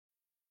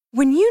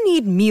When you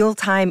need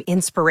mealtime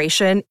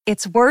inspiration,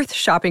 it's worth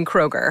shopping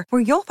Kroger,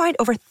 where you'll find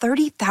over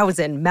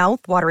 30,000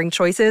 mouth-watering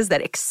choices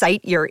that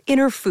excite your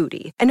inner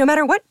foodie. And no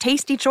matter what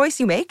tasty choice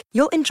you make,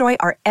 you'll enjoy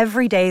our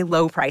everyday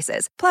low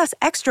prices, plus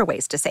extra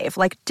ways to save,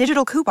 like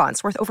digital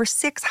coupons worth over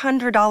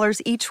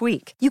 $600 each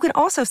week. You can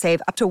also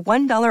save up to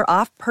 $1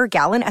 off per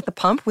gallon at the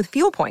pump with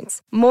fuel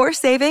points. More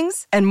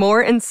savings and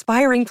more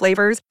inspiring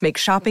flavors make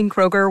shopping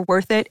Kroger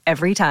worth it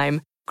every time.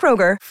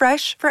 Kroger,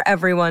 fresh for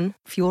everyone.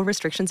 Fuel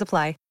restrictions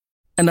apply.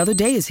 Another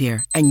day is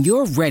here, and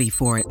you're ready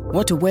for it.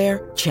 What to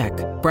wear? Check.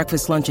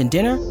 Breakfast, lunch, and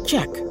dinner?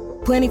 Check.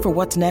 Planning for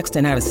what's next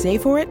and how to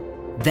save for it?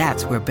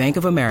 That's where Bank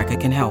of America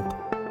can help.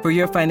 For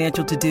your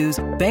financial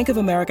to-dos, Bank of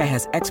America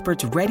has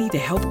experts ready to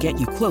help get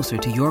you closer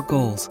to your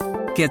goals.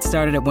 Get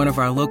started at one of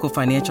our local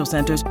financial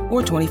centers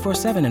or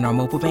 24/7 in our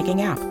mobile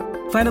banking app.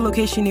 Find a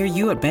location near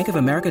you at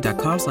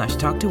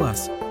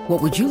bankofamerica.com/talktous.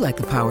 What would you like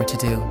the power to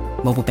do?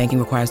 Mobile banking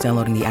requires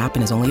downloading the app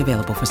and is only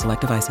available for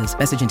select devices.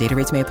 Message and data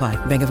rates may apply.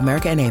 Bank of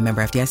America N.A.,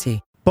 member FDIC.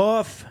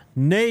 Buff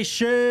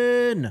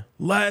Nation.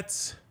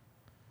 Let's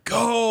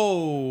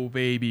go,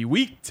 baby.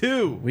 Week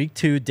 2. Week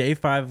 2, day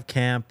 5 of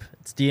camp.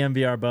 It's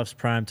DMVR Buffs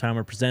Prime Time.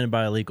 We're presented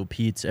by Illegal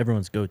Pete's,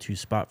 everyone's go-to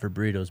spot for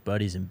burritos,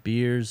 buddies, and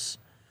beers.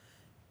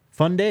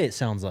 Fun day, it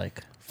sounds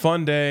like.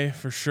 Fun day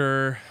for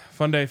sure.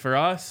 Fun day for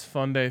us.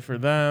 Fun day for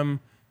them.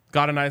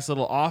 Got a nice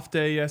little off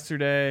day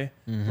yesterday.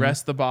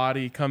 Rest the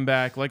body. Come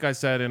back. Like I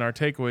said in our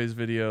takeaways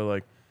video,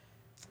 like,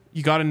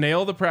 you got to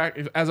nail the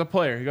practice as a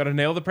player. You got to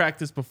nail the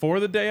practice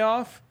before the day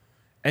off,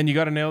 and you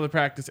got to nail the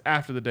practice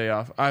after the day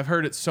off. I've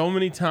heard it so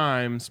many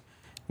times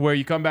where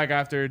you come back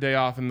after a day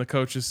off and the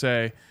coaches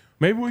say,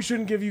 maybe we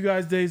shouldn't give you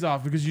guys days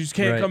off because you just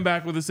can't come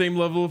back with the same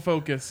level of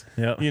focus.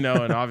 Yep. You know,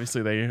 and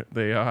obviously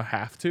they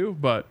have to,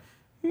 but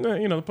you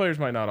know, the players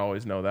might not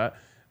always know that.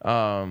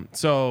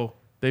 So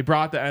they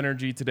brought the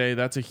energy today.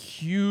 That's a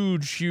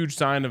huge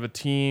sign of a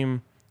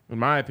team, in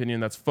my opinion,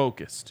 that's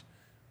focused.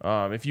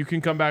 If you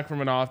can come back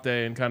from an off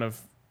day and kind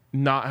of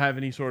not have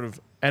any sort of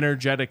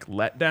energetic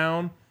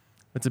letdown,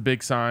 that's a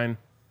big sign.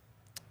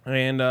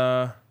 And,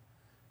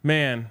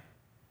 man,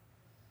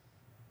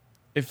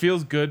 it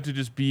feels good to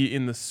just be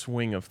in the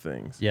swing of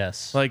things.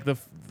 Yes. Like the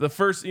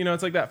first, you know,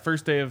 it's like that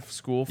first day of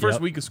school,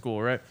 first week of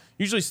school, right?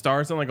 Usually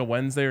starts on like a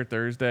Wednesday or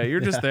Thursday. You're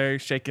just there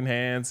shaking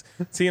hands,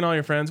 seeing all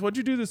your friends. What'd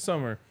you do this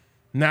summer?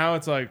 Now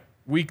it's like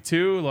week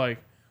 2, like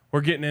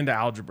we're getting into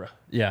algebra.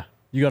 Yeah.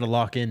 You got to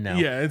lock in now.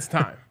 Yeah, it's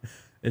time.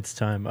 It's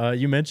time.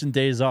 You mentioned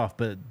days off,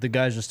 but the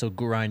guys are still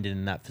grinding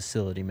in that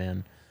facility,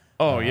 man.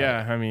 Oh,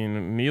 yeah. I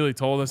mean, Neely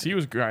told us he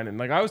was grinding.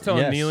 Like, I was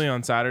telling Neely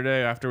on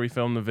Saturday after we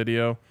filmed the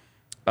video,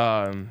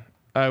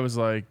 I was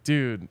like,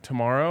 dude,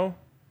 tomorrow,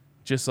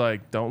 just,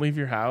 like, don't leave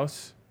your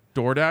house,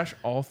 DoorDash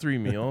all 3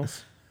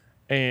 meals,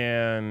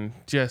 and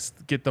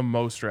just get the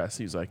most rest.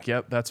 He's like,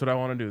 yep, that's what I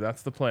want to do.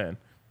 That's the plan.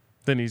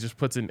 Then he just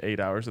puts in 8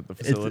 hours at the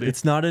facility.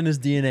 It's not in his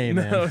DNA,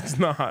 man. No, it's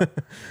not.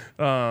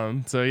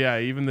 So, yeah,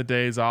 even the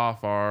days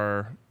off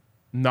are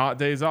not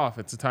days off.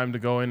 It's a time to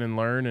go in and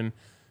learn and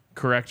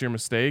correct your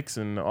mistakes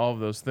and all of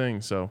those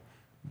things. So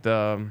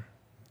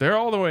they're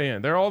all the way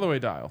in. They're all the way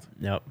dialed.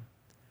 Yep.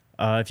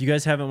 If you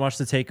guys haven't watched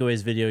the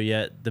takeaways video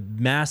yet, the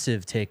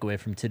massive takeaway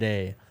from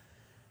today,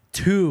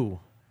 2,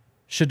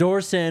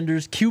 Shedeur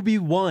Sanders,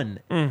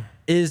 QB1,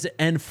 is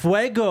en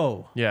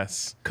fuego.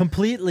 Yes.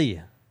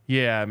 Completely.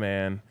 Yeah,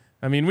 man.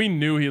 I mean, we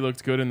knew he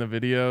looked good in the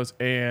videos,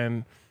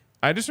 and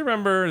I just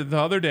remember the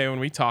other day when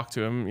we talked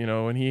to him, you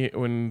know,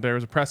 when there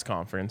was a press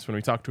conference, when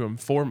we talked to him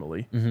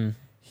formally,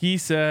 he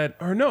said,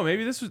 or no,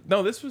 maybe this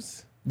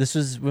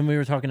was when we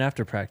were talking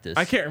after practice.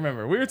 I can't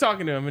remember. We were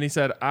talking to him, and he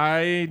said,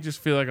 I just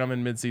feel like I'm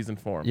in mid-season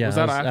form. Yeah,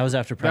 that was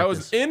after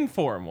practice. That was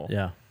informal.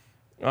 Yeah.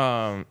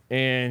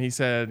 And he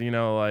said, you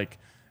know, like,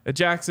 at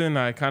Jackson,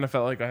 I kind of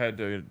felt like I had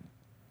to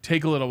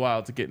take a little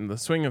while to get in the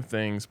swing of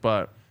things,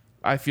 but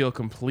I feel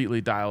completely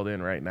dialed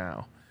in right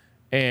now.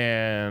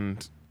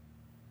 And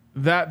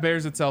that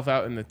bears itself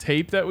out in the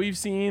tape that we've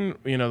seen,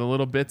 you know, the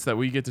little bits that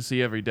we get to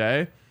see every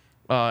day.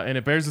 And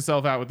it bears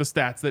itself out with the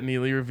stats that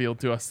Neely revealed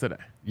to us today.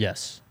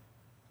 Yes.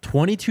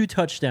 22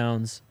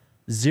 touchdowns,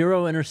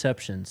 0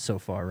 interceptions so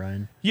far,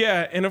 Ryan.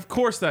 Yeah, and of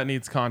course that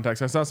needs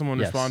context. I saw someone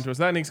respond to us.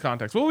 That needs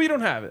context. Well, we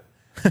don't have it.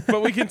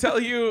 But we can tell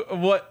you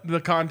what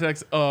the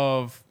context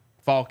of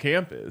fall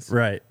camp is.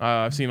 Right.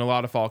 I've seen a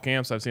lot of fall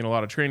camps. I've seen a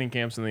lot of training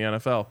camps in the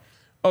NFL.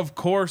 Of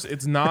course,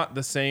 it's not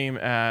the same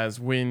as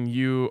when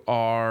you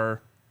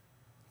are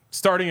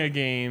starting a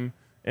game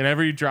and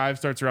every drive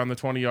starts around the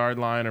 20-yard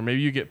line, or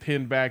maybe you get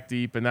pinned back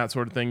deep and that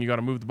sort of thing. You got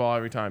to move the ball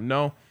every time.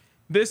 No,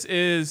 this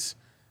is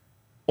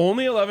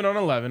only 11 on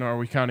 11. Are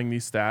we counting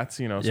these stats?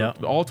 You know, so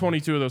all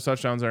 22 of those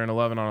touchdowns are in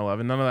 11 on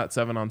 11. None of that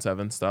 7 on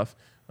 7 stuff.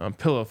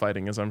 Pillow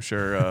fighting, as I'm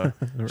sure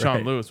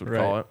Sean Lewis would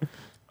call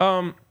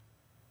it.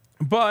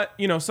 But,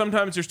 you know,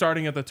 sometimes you're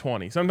starting at the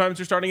 20. Sometimes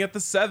you're starting at the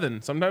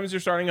 7. Sometimes you're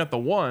starting at the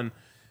 1.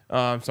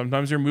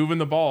 Sometimes you're moving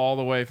the ball all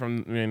the way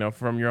from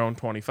your own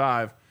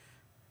 25.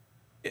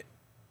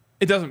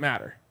 It doesn't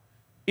matter.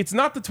 It's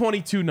not the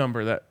 22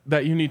 number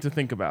that you need to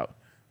think about.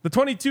 The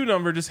 22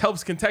 number just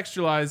helps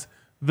contextualize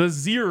the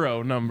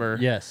 0 number.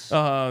 Yes.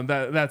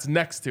 That's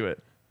next to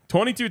it.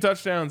 22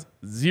 touchdowns,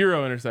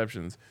 0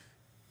 interceptions.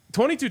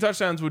 22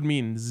 touchdowns would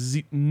mean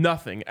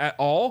nothing at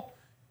all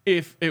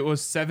if it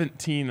was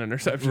 17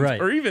 interceptions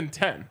or even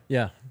 10.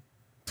 Yeah.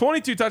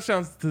 22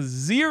 touchdowns to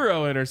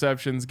 0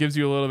 interceptions gives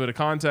you a little bit of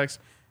context.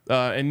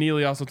 And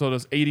Neely also told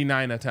us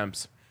 89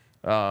 attempts.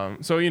 So,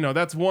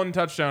 that's 1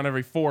 touchdown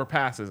every 4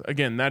 passes.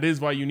 Again, that is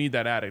why you need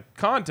that added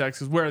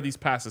context, is where are these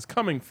passes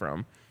coming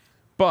from?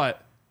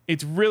 But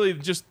it's really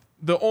just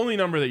the only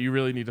number that you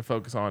really need to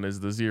focus on is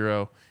the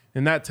 0.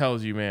 And that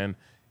tells you, man,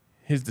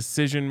 his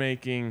decision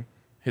making,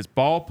 his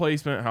ball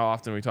placement, how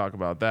often we talk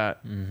about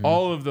that,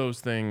 all of those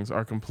things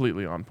are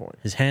completely on point.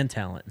 His hand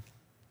talent.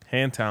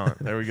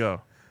 There we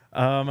go.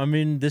 I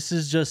mean, this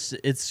is just,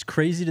 it's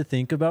crazy to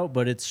think about,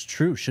 but it's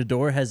true.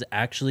 Shedeur has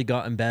actually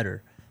gotten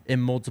better in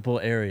multiple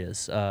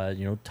areas.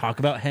 Talk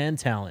about hand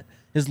talent.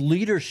 His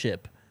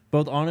leadership,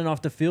 both on and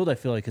off the field, I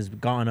feel like has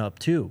gone up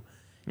too.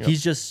 Yep.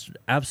 He's just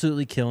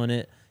absolutely killing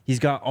it. He's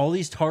got all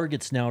these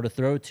targets now to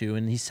throw to,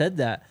 and he said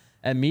that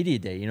at Media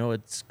Day.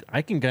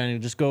 I can kind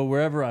of just go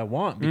wherever I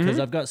want because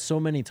I've got so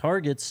many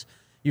targets.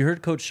 You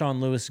heard Coach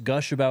Sean Lewis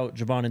gush about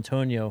Javon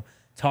Antonio,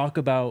 talk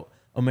about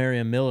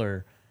Omarion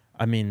Miller.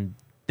 I mean,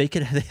 they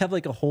have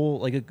like a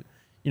whole,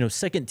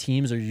 second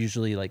teams are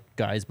usually like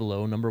guys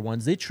below number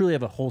ones. They truly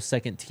have a whole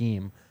second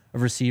team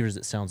of receivers,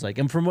 it sounds like.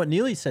 And from what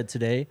Neely said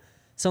today, it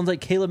sounds like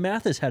Caleb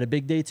Mathis had a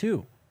big day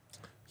too.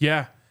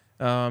 Yeah.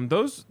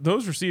 Those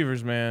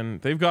receivers, man,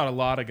 they've got a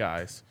lot of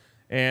guys.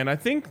 And I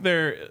think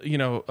they're,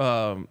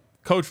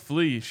 Coach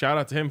Flea, shout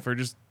out to him for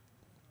just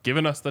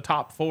giving us the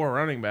top 4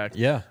 running backs.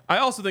 Yeah. I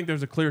also think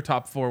there's a clear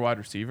top 4 wide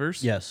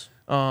receivers. Yes.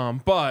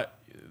 But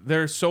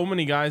there's so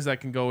many guys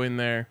that can go in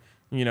there.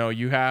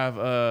 You have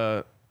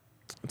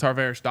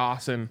Tarvaris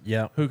Dawson,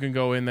 who can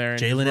go in there.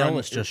 And Jalen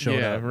Ellis just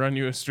showed up. Run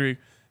you a streak.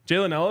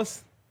 Jalen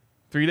Ellis,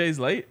 3 days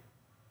late?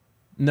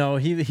 No,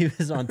 he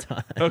was on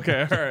time.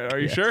 Okay, all right. Are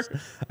you sure?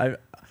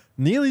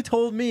 Neely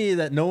told me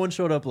that no one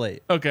showed up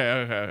late.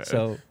 Okay.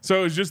 So it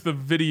was just the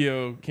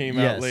video came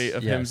out late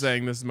of him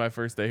saying, this is my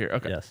first day here.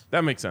 Okay,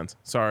 that makes sense.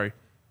 Sorry.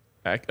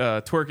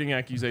 Twerking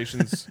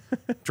accusations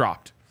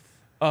dropped.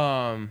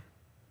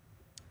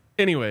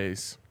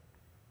 Anyways,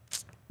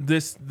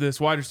 this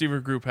wide receiver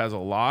group has a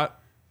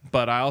lot,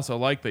 but I also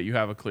like that you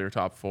have a clear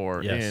top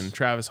 4 in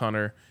Travis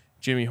Hunter,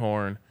 Jimmy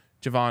Horn,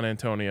 Javon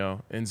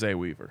Antonio, and Zay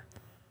Weaver.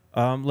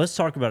 Let's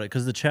talk about it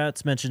because the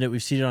chat's mentioned it.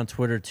 We've seen it on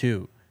Twitter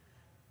too.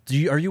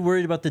 Are you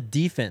worried about the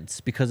defense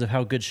because of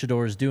how good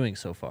Shedeur is doing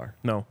so far?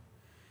 No.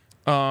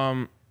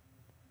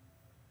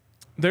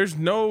 There's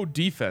no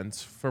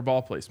defense for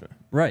ball placement.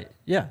 Right.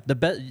 Yeah.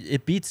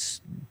 It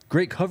beats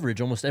great coverage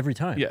almost every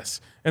time.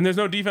 Yes. And there's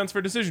no defense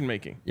for decision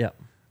making. Yeah.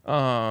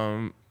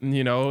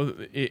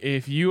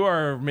 If you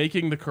are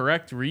making the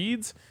correct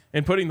reads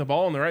and putting the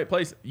ball in the right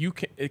place,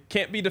 it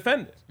can't be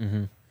defended.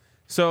 Mm-hmm.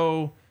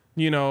 So,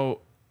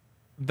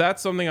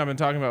 that's something I've been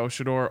talking about with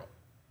Shedeur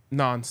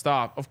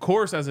nonstop. Of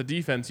course, as a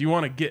defense, you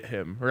want to get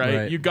him,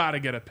 right? You got to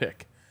get a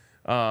pick.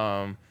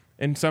 And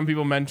some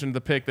people mentioned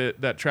the pick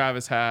that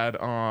Travis had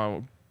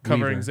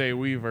covering Weaver. Zay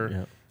Weaver.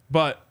 Yep.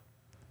 But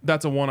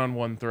that's a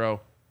one-on-one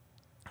throw.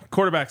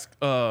 Quarterbacks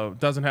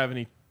doesn't have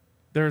any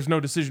 – there's no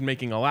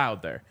decision-making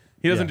allowed there.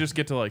 He doesn't just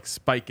get to,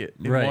 spike it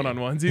in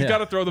one-on-ones. He's got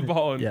to throw the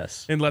ball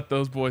and let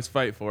those boys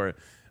fight for it.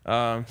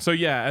 As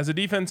a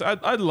defense,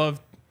 I'd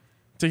love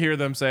to hear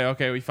them say,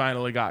 okay, we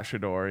finally got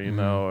Shedeur,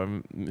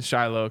 and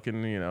Shiloh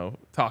can,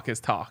 talk his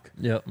talk.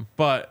 Yep.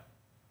 But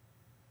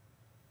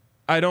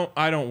I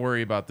don't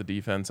worry about the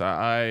defense.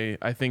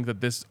 I think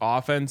that this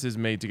offense is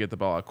made to get the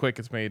ball out quick.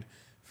 It's made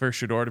for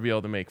Shedeur to be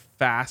able to make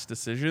fast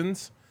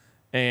decisions,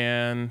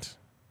 and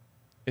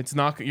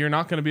you're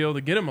not going to be able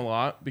to get him a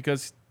lot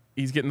because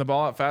he's getting the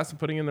ball out fast and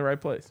putting it in the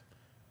right place.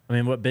 I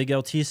mean, what Big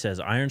LT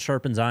says, iron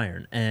sharpens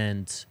iron.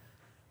 And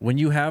when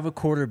you have a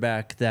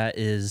quarterback that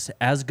is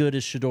as good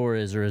as Shedeur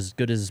is or as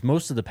good as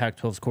most of the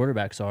Pac-12's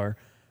quarterbacks are,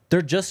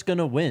 they're just going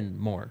to win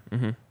more.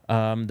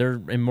 Mm-hmm.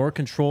 They're in more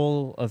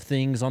control of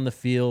things on the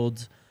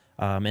field.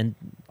 And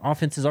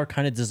offenses are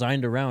kind of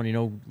designed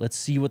around, let's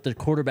see what the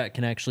quarterback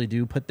can actually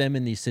do, put them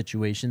in these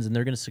situations, and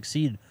they're going to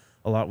succeed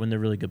a lot when they're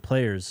really good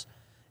players.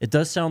 It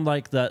does sound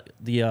like that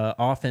the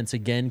offense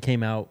again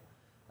came out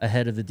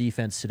ahead of the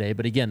defense today.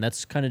 But again,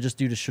 that's kind of just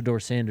due to Shedeur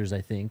Sanders,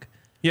 I think.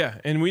 Yeah,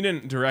 and we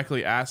didn't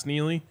directly ask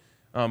Neely,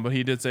 but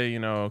he did say,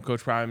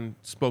 Coach Prime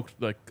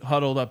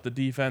huddled up the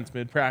defense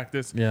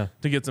mid-practice to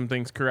get some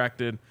things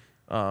corrected.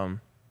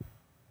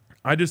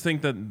 I just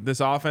think that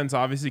this offense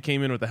obviously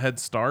came in with a head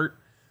start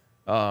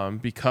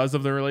because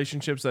of the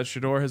relationships that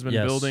Shedeur has been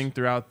building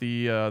throughout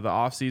the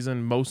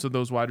offseason. Most of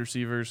those wide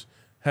receivers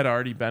had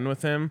already been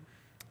with him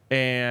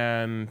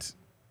and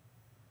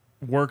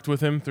worked with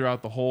him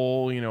throughout the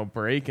whole,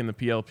 break and the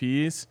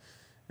PLPs.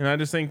 And I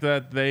just think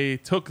that they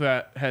took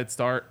that head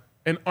start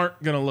and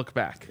aren't going to look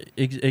back.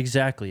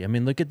 Exactly. I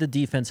mean, look at the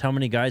defense. How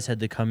many guys had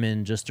to come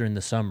in just during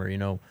the summer?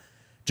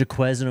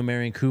 Jaquez and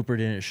Omarion Cooper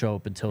didn't show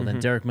up until then.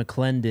 Derek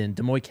McClendon,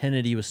 Demoy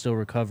Kennedy was still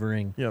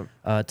recovering.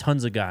 Yep.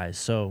 Tons of guys.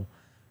 So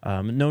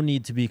No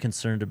need to be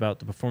concerned about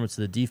the performance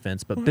of the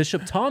defense, but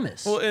Bishop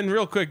Thomas. Well, and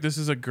real quick, this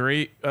is a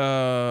great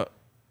comment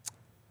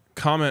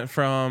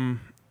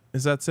from,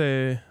 is that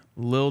say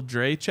Lil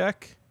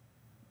Dracek?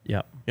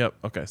 Yep. Yep.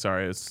 Okay.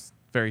 Sorry. It's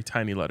very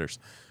tiny letters.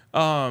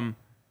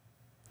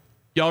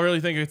 Y'all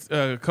really think it's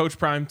Coach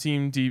Prime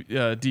team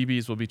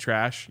DBs will be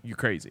trash? You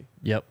crazy.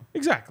 Yep.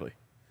 Exactly.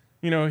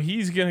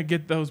 He's going to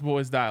get those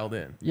boys dialed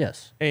in.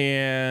 Yes.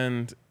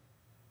 And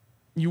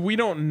we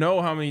don't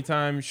know how many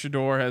times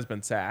Shedeur has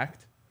been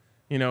sacked.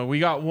 We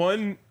got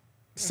one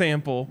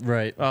sample.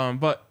 Right.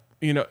 But,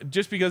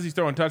 just because he's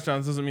throwing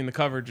touchdowns doesn't mean the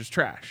coverage is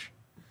trash.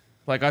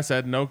 Like I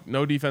said,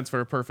 no defense for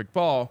a perfect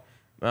ball.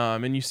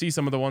 And you see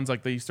some of the ones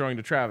like that he's throwing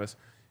to Travis.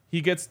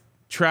 He gets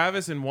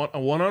Travis in a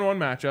one-on-one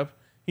matchup.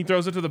 He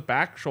throws it to the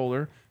back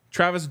shoulder.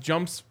 Travis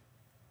jumps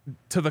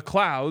to the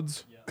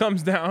clouds,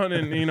 comes down,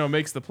 and,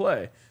 makes the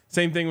play.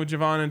 Same thing with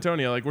Javon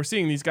Antonio. Like, we're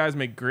seeing these guys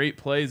make great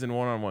plays in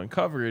one-on-one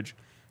coverage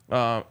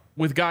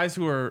with guys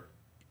who are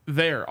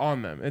there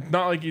on them. It's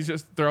not like he's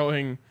just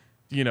throwing,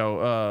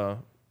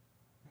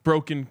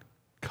 broken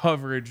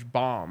coverage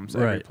bombs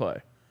every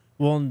play.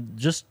 Well, and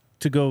just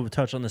to go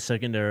touch on the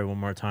secondary one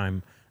more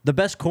time, the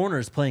best corner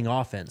is playing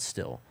offense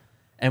still.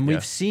 And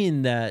we've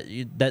seen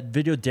that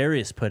video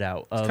Darius put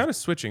out. It's kind of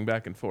switching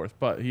back and forth,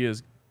 but he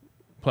is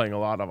playing a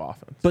lot of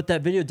offense. But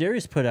that video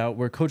Darius put out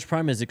where Coach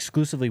Prime is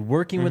exclusively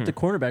working with the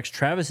cornerbacks,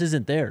 Travis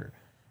isn't there.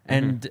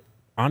 And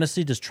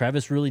honestly, does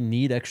Travis really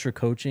need extra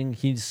coaching?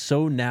 He's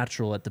so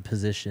natural at the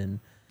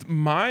position.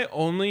 My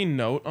only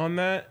note on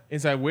that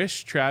is I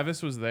wish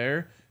Travis was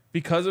there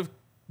because of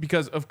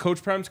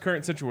Coach Prime's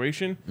current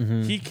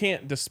situation. He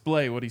can't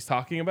display what he's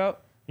talking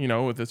about,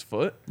 with his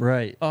foot.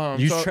 Right.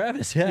 Use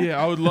Travis, yeah.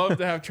 Yeah, I would love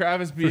to have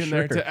Travis be in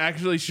there sure. to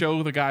actually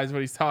show the guys what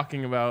he's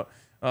talking about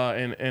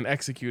and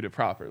execute it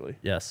properly.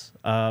 Yes.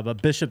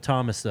 But Bishop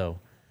Thomas,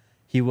 though,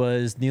 he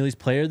was Neely's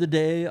Player of the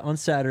Day on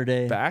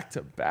Saturday. Back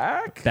to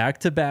back? Back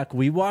to back.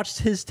 We watched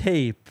his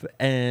tape,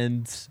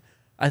 and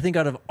I think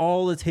out of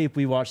all the tape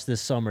we watched this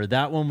summer,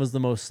 that one was the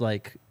most,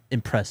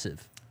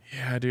 impressive.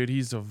 Yeah, dude,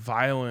 he's a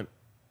violent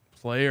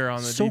player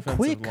on the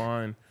defensive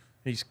line.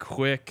 He's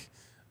quick.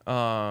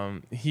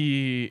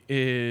 He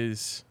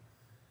is.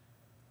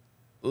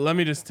 Let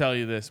me just tell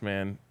you this,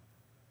 man.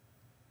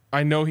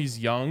 I know he's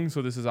young,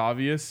 so this is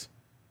obvious.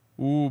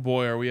 Ooh,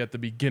 boy, are we at the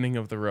beginning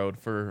of the road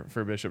for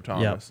Bishop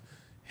Thomas. Yep.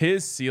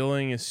 His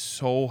ceiling is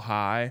so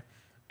high,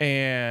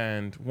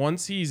 and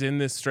once he's in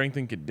this strength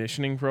and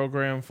conditioning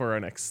program for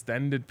an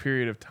extended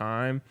period of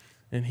time,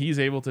 and he's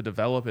able to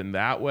develop in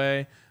that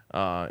way,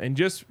 and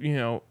just,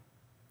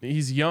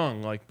 he's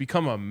young,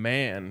 become a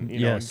man,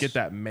 and get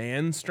that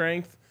man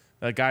strength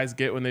that guys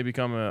get when they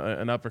become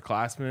an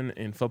upperclassman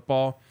in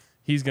football.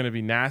 He's going to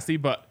be nasty,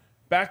 but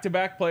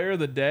back-to-back player of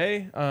the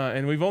day,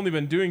 and we've only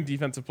been doing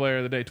defensive player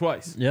of the day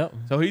twice. Yep.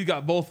 So he's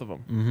got both of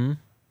them.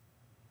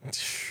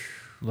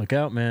 Look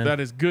out, man. That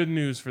is good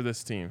news for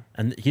this team.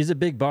 And he's a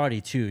big body,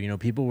 too.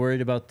 People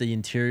worried about the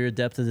interior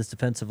depth of this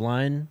defensive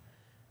line.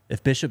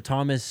 If Bishop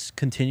Thomas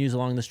continues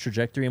along this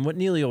trajectory, and what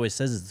Neely always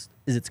says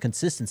is its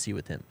consistency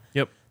with him.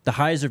 Yep. The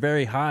highs are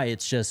very high.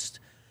 It's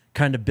just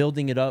kind of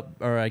building it up,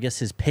 or I guess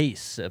his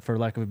pace, for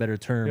lack of a better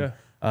term,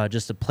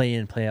 just a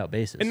play-in, play-out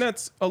basis. And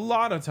that's a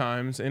lot of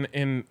times,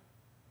 and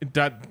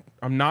that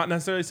I'm not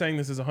necessarily saying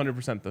this is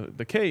 100%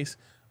 the case.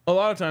 A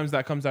lot of times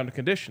that comes down to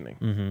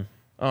conditioning.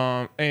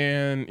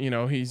 And,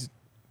 he's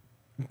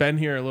been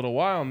here a little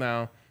while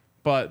now,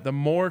 but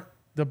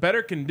the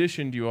better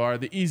conditioned you are,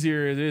 the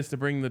easier it is to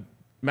bring the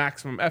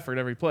maximum effort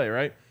every play,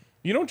 right?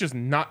 You don't just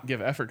not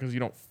give effort because you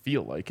don't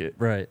feel like it.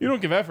 Right. You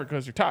don't give effort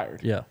because you're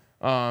tired. Yeah.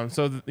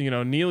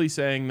 Neely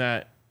saying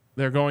that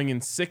they're going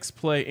in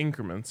 6-play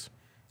increments.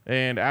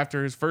 And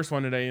after his first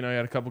one today, he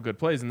had a couple good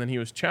plays, and then he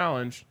was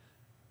challenged.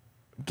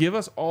 Give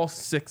us all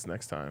 6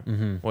 next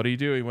time. What did he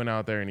do? He went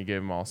out there and he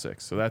gave them all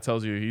 6. So that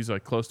tells you he's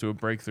close to a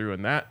breakthrough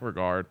in that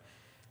regard.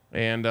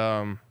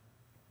 And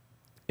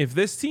if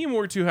this team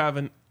were to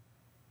have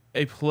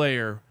a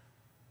player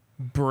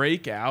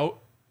break out,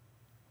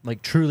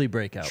 truly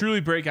break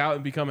out,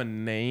 and become a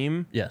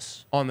name,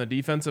 yes, on the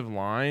defensive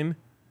line,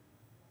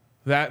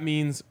 that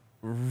means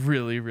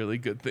really, really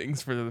good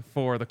things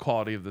for the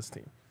quality of this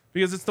team.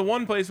 Because it's the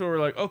one place where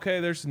we're like, okay,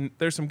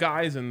 there's some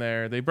guys in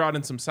there. They brought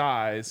in some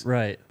size,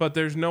 right? But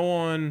there's no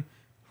one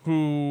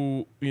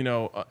who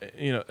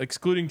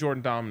excluding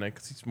Jordan Dominic,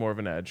 because he's more of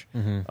an edge.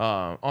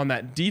 On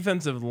that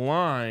defensive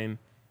line,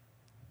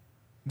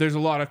 there's a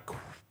lot of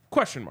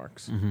question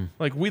marks.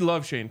 We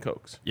love Shane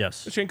Cokes.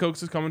 Yes, Shane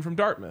Cokes is coming from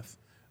Dartmouth.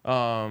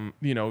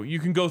 You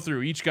can go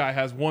through. Each guy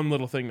has one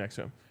little thing next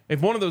to him.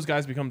 If one of those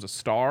guys becomes a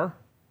star,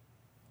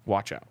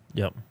 watch out.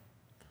 Yep.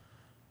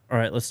 All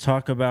right, let's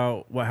talk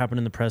about what happened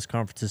in the press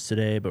conferences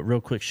today. But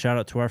real quick, shout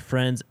out to our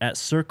friends at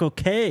Circle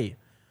K.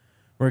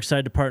 We're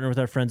excited to partner with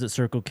our friends at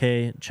Circle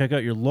K. Check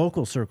out your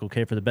local Circle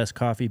K for the best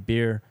coffee,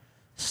 beer,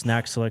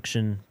 snack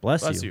selection.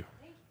 Bless you.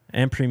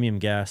 And premium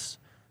gas.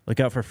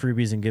 Look out for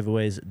freebies and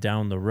giveaways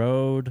down the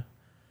road.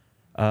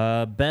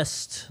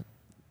 Best,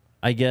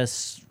 I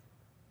guess,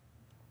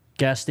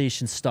 gas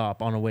station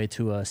stop on a way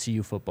to a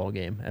CU football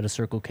game at a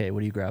Circle K.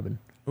 What are you grabbing?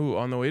 Ooh,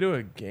 on the way to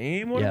a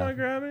game, what Yeah. am I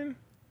grabbing?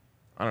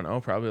 I don't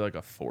know, probably like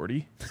a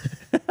 40.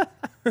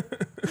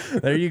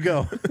 There you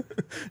go.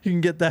 You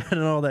can get that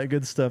and all that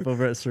good stuff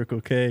over at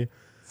Circle K.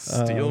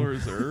 Steel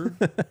Reserve.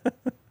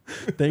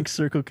 Thanks,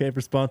 Circle K,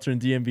 for sponsoring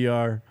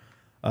DNVR.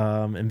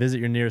 And visit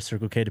your nearest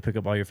Circle K to pick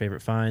up all your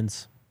favorite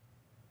finds.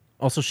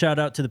 Also, shout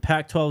out to the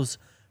Pac-12's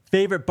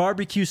favorite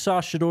barbecue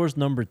sauce, Shador's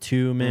number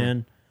 2,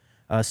 man.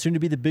 Soon to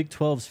be the Big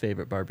 12's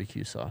favorite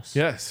barbecue sauce.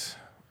 Yes.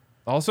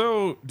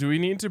 Also, do we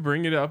need to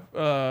bring it up?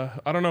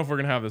 I don't know if we're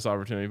going to have this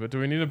opportunity, but do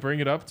we need to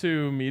bring it up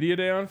to Media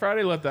Day on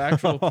Friday? Let the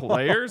actual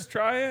players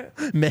try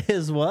it? May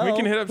as well. We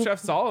can hit up Chef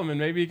Solomon.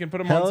 Maybe he can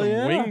put him Hell on some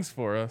yeah. wings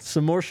for us.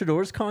 Some more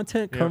Shador's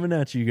content coming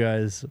at you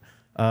guys.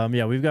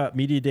 Yeah, we've got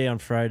Media Day on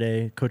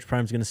Friday. Coach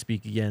Prime's going to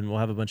speak again. We'll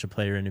have a bunch of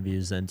player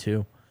interviews then,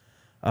 too.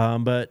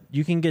 But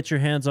you can get your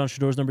hands on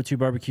Shador's number 2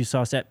 barbecue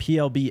sauce at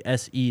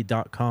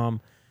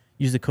plbse.com.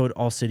 Use the code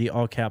ALLCITY,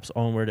 all caps,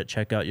 all one word at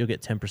checkout. You'll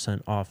get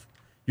 10% off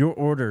your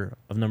order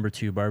of number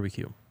 2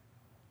 barbecue.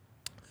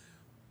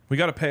 We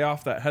got to pay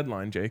off that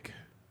headline, Jake.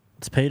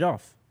 It's paid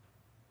off.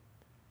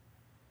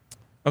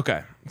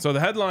 Okay, so the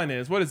headline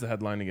is, what is the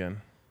headline again?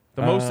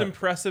 The most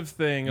impressive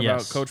thing about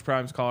yes. Coach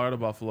Prime's Colorado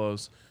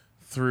Buffaloes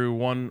through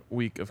 1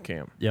 week of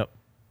camp. Yep.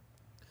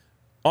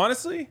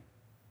 Honestly,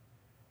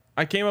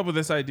 I came up with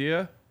this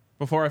idea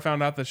before I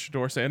found out that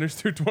Shedeur Sanders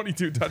threw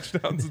 22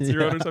 touchdowns and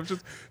 0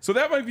 interceptions. So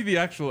that might be the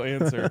actual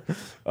answer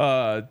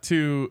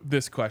to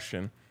this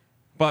question.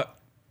 But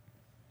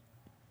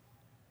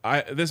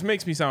this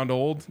makes me sound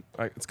old.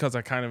 It's because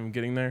I kind of am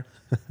getting there.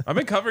 I've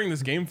been covering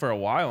this game for a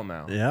while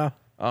now. Yeah.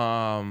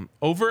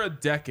 Over a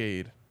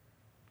decade,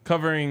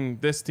 covering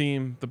this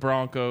team, the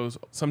Broncos,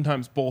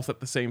 sometimes both at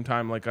the same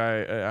time like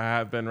I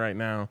have been right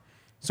now.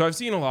 So I've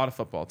seen a lot of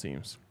football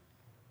teams.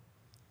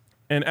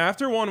 And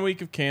after 1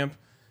 week of camp,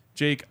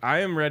 Jake, I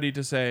am ready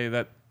to say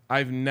that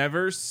I've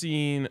never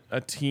seen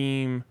a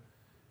team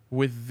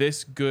with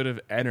this good of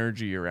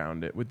energy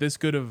around it, with this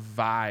good of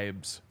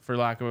vibes, for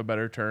lack of a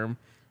better term,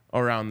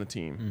 around the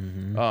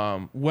team.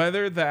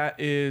 Whether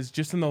that is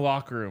just in the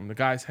locker room, the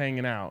guys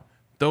hanging out,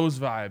 those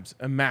vibes,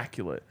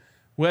 immaculate.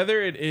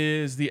 Whether it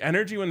is the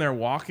energy when they're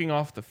walking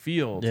off the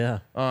field. Yeah.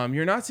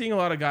 You're not seeing a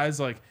lot of guys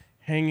like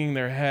hanging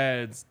their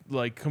heads,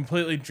 like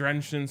completely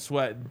drenched in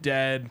sweat,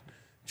 dead,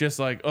 just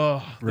like,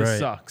 oh, this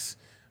sucks.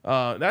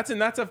 That's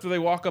after they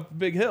walk up a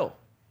big hill.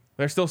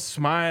 They're still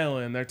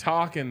smiling, they're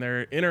talking,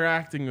 they're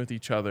interacting with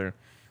each other.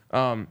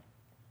 And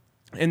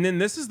then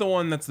this is the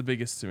one that's the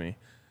biggest to me.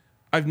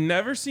 I've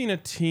never seen a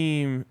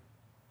team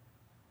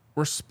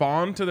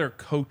respond to their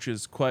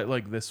coaches quite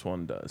like this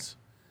one does.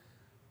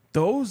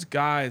 Those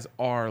guys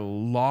are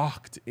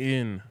locked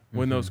in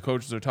when those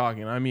coaches are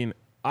talking. I mean,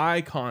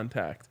 eye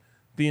contact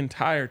the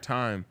entire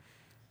time.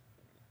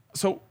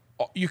 So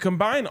you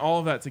combine all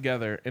of that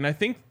together, and I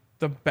think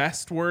the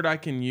best word I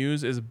can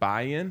use is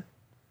buy-in.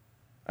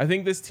 I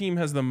think this team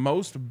has the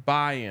most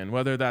buy-in,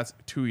 whether that's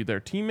to their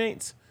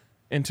teammates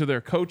and to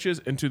their coaches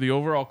and to the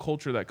overall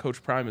culture that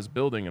Coach Prime is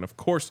building, and of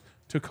course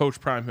to Coach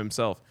Prime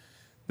himself.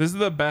 This is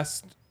the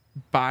best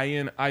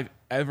buy-in I've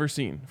ever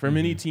seen from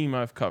any team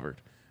I've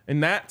covered.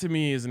 And that, to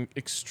me, is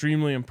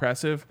extremely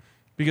impressive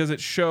because it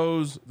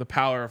shows the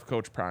power of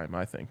Coach Prime,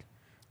 I think.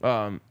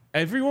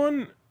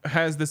 Everyone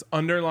has this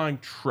underlying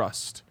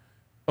trust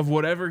of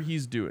whatever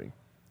he's doing.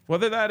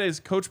 Whether that is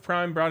Coach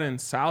Prime brought in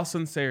Sal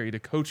Sunseri to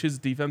coach his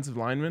defensive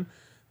linemen,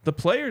 the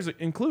players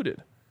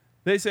included.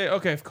 They say,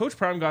 okay, if Coach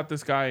Prime got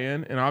this guy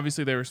in, and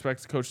obviously they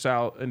respect Coach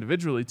Sal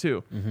individually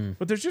too,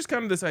 but there's just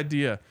kind of this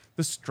idea,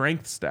 the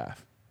strength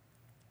staff.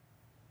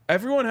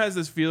 Everyone has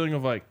this feeling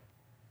of like,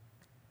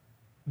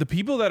 the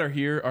people that are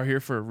here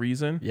for a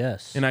reason.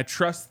 Yes. And I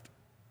trust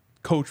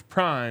Coach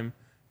Prime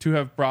to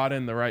have brought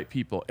in the right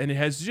people. And it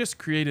has just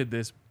created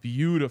this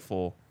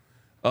beautiful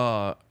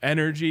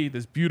energy,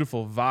 this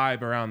beautiful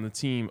vibe around the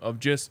team of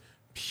just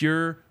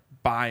pure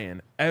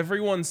buy-in.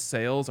 Everyone's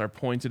sails are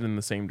pointed in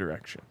the same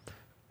direction.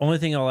 Only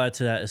thing I'll add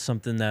to that is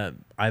something that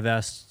I've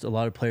asked a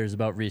lot of players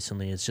about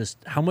recently. It's just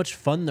how much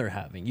fun they're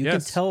having. You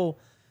can tell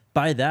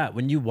by that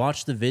when you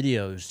watch the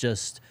videos,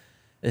 just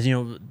as you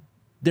know,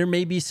 there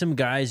may be some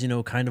guys,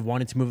 kind of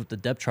wanting to move up the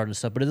depth chart and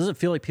stuff, but it doesn't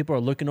feel like people are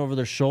looking over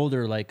their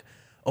shoulder like,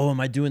 oh, am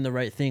I doing the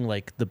right thing?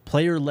 Like the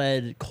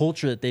player-led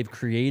culture that they've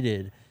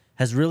created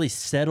has really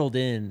settled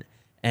in,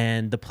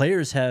 and the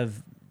players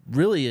have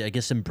really, I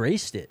guess,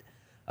 embraced it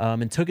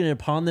and taken it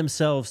upon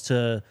themselves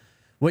to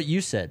what you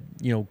said,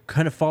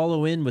 kind of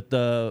follow in with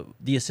the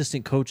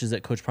assistant coaches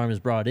that Coach Prime has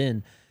brought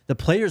in. The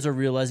players are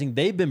realizing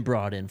they've been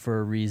brought in for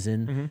a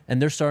reason, and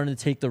they're starting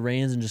to take the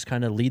reins and just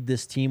kind of lead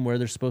this team where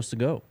they're supposed to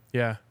go.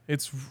 Yeah,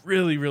 it's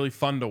really, really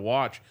fun to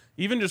watch.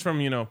 Even just from,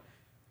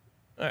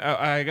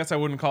 I guess I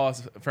wouldn't call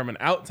us from an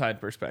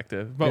outside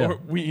perspective, but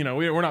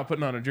we're not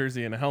putting on a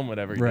jersey and a helmet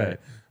every day.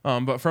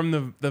 But from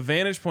the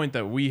vantage point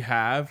that we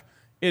have,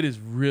 it is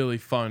really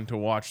fun to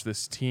watch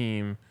this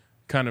team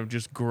kind of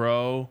just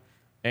grow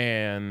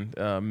and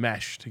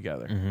mesh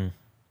together.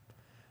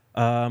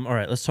 All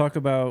right, let's talk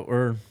about,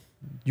 or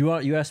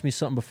You asked me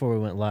something before we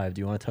went live.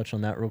 Do you want to touch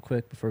on that real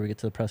quick before we get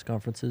to the press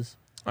conferences?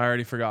 I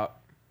already forgot.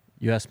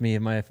 You asked me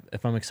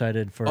if I'm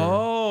excited for.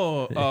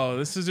 Oh,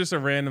 this is just a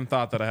random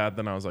thought that I had.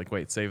 Then I was like,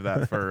 wait, save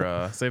that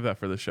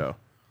for the show.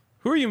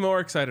 Who are you more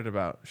excited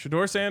about,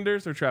 Shedeur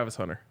Sanders or Travis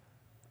Hunter?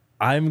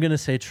 I'm gonna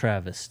say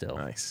Travis still.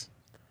 Nice.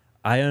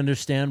 I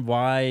understand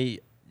why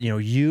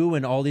you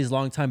and all these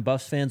longtime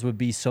Buffs fans would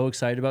be so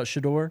excited about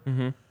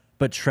Shedeur,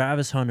 but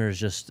Travis Hunter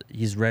is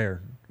he's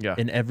rare. Yeah.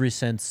 In every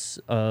sense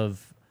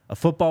of a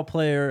football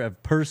player, a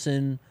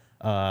person,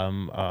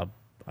 I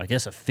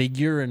guess a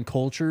figure and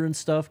culture and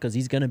stuff, because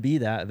he's gonna be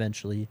that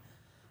eventually.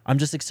 I'm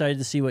just excited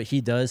to see what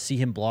he does, see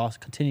him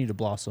continue to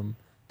blossom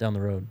down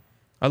the road.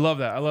 I love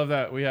that. I love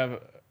that we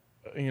have,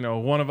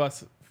 one of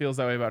us feels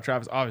that way about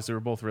Travis. Obviously, we're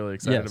both really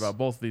excited about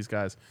both of these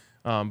guys.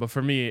 But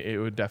for me, it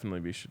would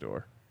definitely be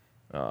Shedeur.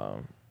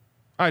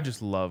 I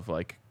just love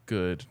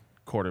good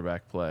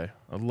quarterback play.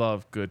 I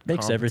love good.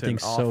 Makes everything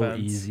offense. so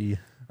easy.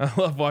 I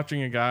love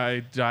watching a guy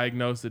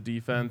diagnose the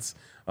defense.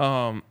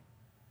 I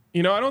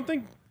don't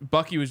think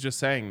Bucky was just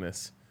saying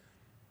this,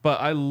 but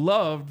I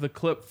loved the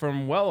clip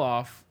from Well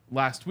Off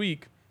last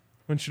week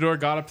when Shedeur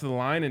got up to the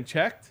line and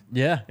checked.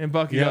 Yeah. And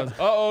Bucky goes,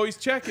 "Uh-oh, he's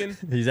checking."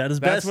 He's at his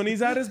best. That's when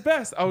he's at his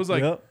best. I was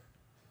like, Yep.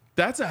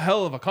 that's a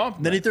hell of a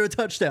compliment. Then he threw a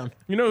touchdown.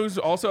 You know who's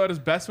also at his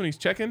best when he's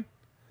checking?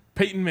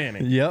 Peyton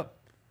Manning. Yep.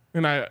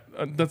 And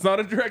that's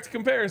not a direct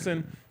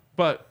comparison,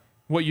 but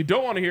what you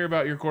don't want to hear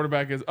about your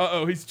quarterback is,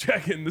 he's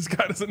checking. This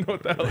guy doesn't know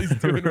what the hell he's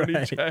doing when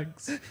he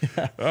checks.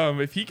 Yeah.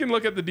 If he can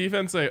look at the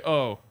defense and say,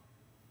 "Oh,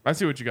 I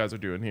see what you guys are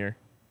doing here.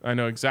 I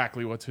know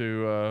exactly what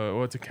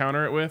to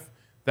counter it with,"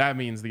 that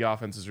means the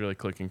offense is really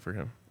clicking for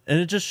him. And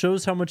it just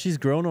shows how much he's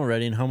grown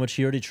already and how much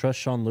he already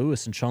trusts Sean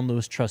Lewis and Sean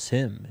Lewis trusts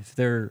him. If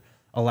they're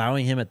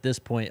allowing him at this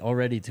point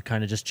already to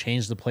kind of just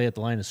change the play at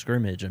the line of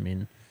scrimmage, I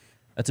mean,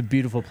 that's a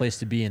beautiful place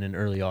to be in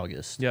early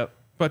August. Yep.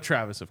 But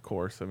Travis, of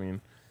course. I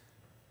mean,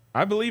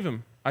 I believe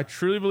him. I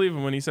truly believe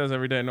him when he says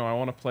every day, "No, I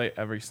want to play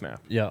every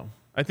snap." Yeah.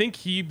 I think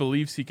he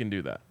believes he can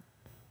do that.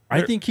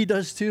 I think he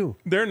does too.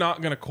 They're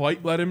not going to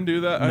quite let him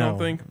do that, I don't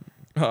think.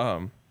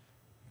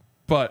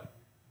 But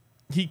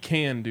he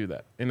can do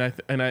that. And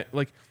I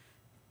like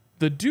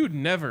the dude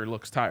never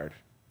looks tired.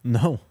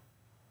 No.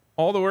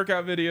 All the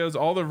workout videos,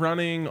 all the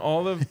running,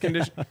 all the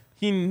condition,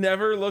 he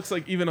never looks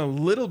like even a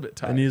little bit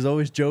tired. And he's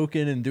always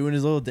joking and doing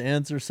his little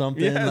dance or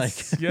something.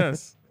 Yes.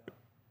 Yes.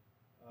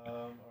 All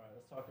right,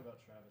 let's talk about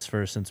Travis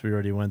first, since we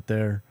already went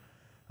there.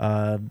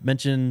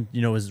 Mentioned,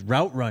 his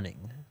route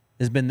running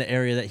has been the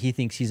area that he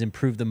thinks he's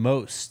improved the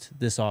most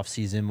this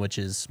offseason, which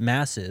is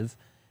massive.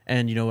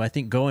 And, I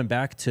think going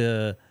back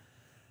to,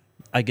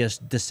 I guess,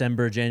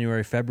 December,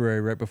 January,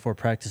 February, right before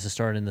practices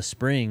started in the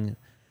spring,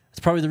 it's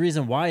probably the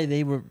reason why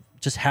they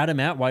just had him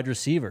at wide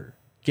receiver.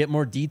 Get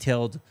more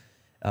detailed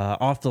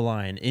off the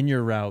line, in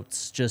your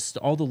routes, just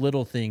all the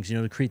little things,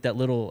 to create that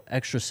little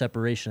extra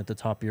separation at the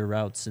top of your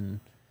routes.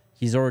 And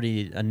he's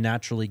already a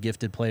naturally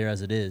gifted player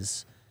as it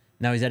is.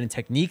 Now he's adding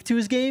technique to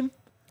his game.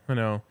 I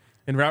know.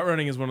 And route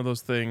running is one of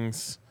those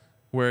things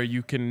where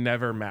you can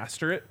never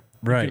master it.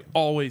 Right. You can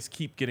always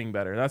keep getting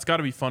better. That's got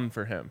to be fun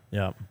for him.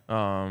 Yeah.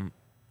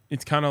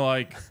 It's kind of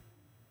like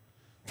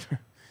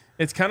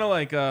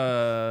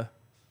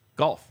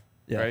golf,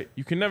 Yeah. right?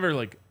 You can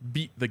never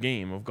beat the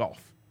game of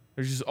golf.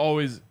 There's just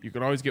you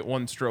can always get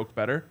one stroke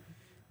better.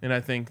 And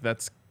I think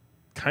that's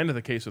kind of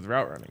the case with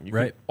route running. You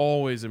can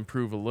always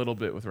improve a little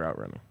bit with route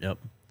running. Yep.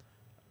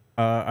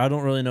 I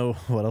don't really know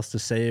what else to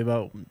say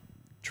about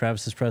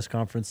Travis's press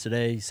conference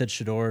today. He said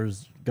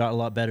Shedeur's got a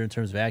lot better in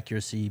terms of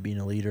accuracy, being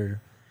a leader.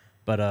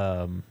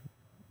 But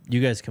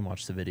you guys can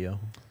watch the video.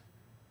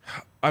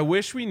 I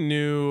wish we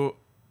knew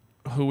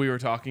who we were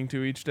talking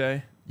to each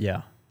day.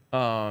 Yeah.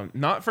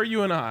 Not for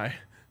you and I,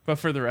 but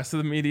for the rest of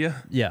the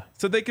media. Yeah.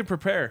 So they could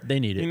prepare. They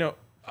need it.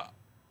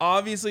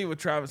 Obviously with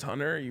Travis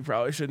Hunter, you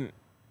probably shouldn't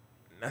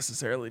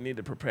necessarily need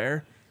to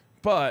prepare.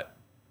 But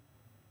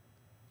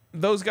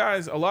those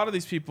guys, a lot of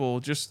these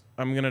people,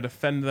 I'm going to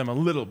defend them a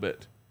little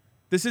bit.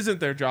 This isn't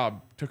their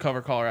job to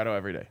cover Colorado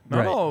every day.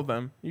 Not all of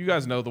them. You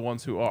guys know the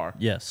ones who are.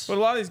 Yes. But a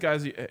lot of these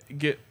guys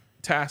get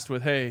tasked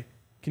with, "Hey,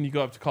 can you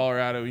go up to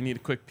Colorado? We need a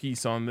quick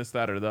piece on this,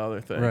 that, or the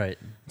other thing." Right.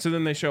 So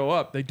then they show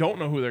up. They don't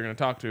know who they're going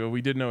to talk to.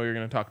 We did know we were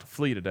going to talk to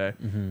Flea today.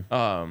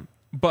 Mm-hmm.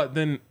 But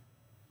then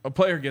a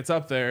player gets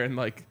up there and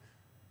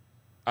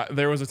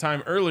there was a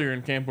time earlier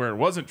in camp where it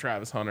wasn't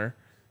Travis Hunter.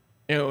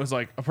 It was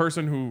a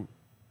person who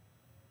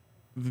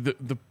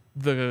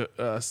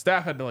the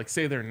staff had to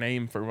say their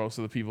name for most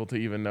of the people to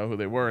even know who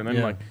they were. And then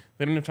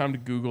they didn't have time to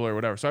Google or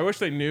whatever. So I wish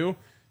they knew,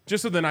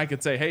 just so then I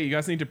could say, "Hey, you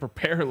guys need to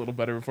prepare a little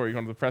better before you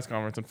come to the press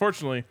conference."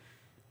 Unfortunately,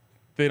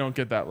 they don't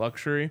get that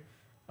luxury.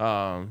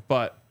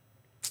 But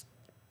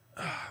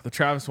the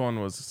Travis one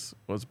was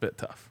a bit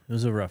tough. It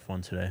was a rough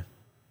one today.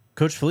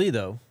 Coach Flea,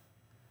 though,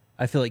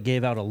 I feel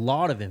gave out a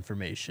lot of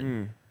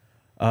information.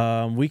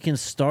 We can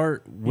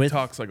start with... He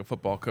talks like a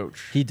football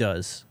coach. He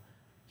does.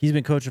 He's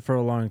been coaching for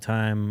a long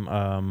time,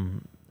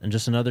 and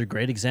just another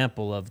great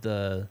example of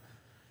the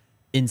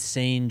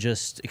insane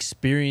just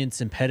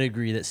experience and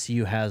pedigree that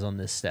CU has on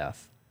this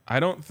staff. I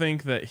don't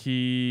think that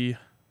he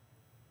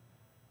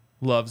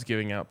loves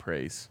giving out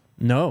praise.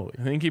 No.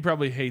 I think he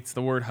probably hates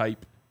the word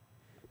hype.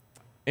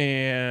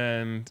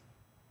 And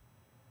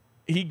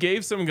he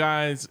gave some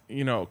guys,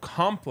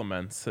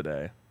 compliments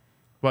today,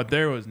 but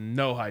there was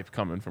no hype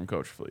coming from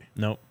Coach Flea.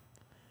 Nope.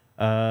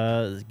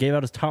 Gave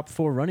out his top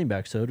 4 running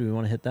backs, though. Do we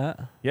want to hit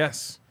that?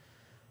 Yes.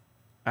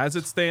 As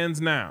it stands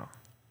now.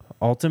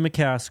 Alton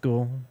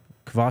McCaskill,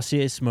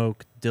 Kavosiey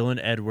Smoke, Dylan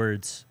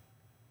Edwards,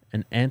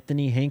 and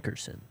Anthony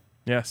Hankerson.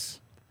 Yes.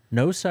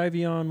 No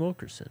Syvion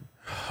Wilkerson.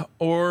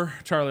 Or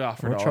Charlie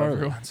Offerdahl, Charlie.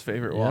 everyone's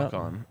favorite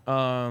walk-on.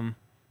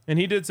 And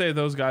he did say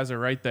those guys are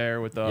right there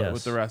with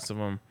the rest of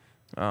them.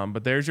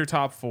 But there's your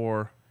top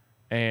 4,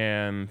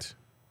 and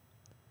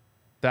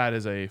that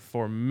is a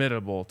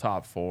formidable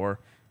top 4.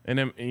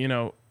 And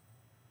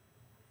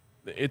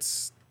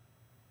it's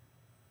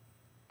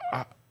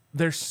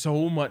there's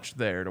so much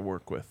there to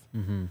work with.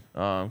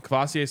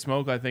 Kavosiey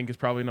Smoke, I think, is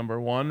probably number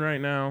 1 right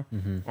now.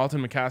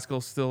 Alton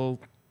McCaskill still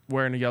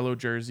wearing a yellow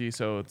jersey,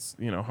 so it's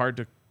hard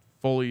to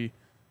fully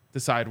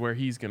decide where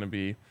he's going to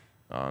be.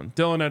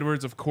 Dylan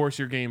Edwards, of course,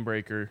 your game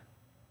breaker.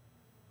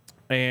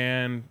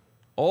 And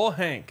old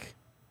Hank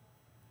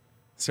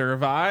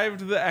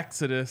survived the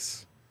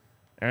Exodus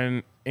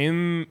and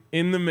in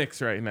the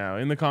mix right now,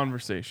 in the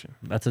conversation.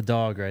 That's a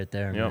dog right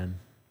there, man.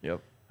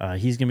 Yep.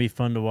 He's going to be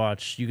fun to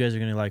watch. You guys are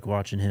going to like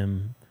watching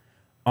him.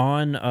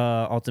 On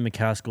Alton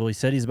McCaskill, he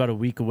said he's about a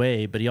week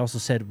away, but he also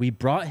said, we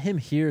brought him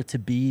here to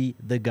be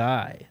the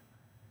guy.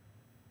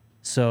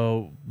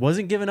 So,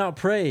 wasn't giving out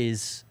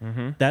praise.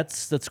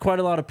 That's quite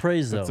a lot of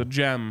praise, though. It's a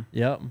gem.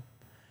 Yep.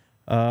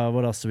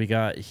 What else do we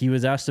got? He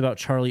was asked about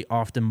Charlie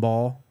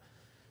Oftenball.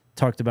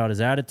 Talked about his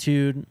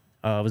attitude.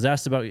 Was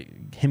asked about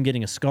him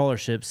getting a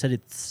scholarship.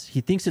 Said he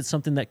thinks it's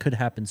something that could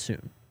happen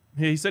soon.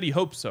 He said he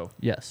hopes so.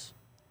 Yes.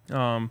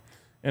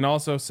 And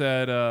also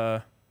said,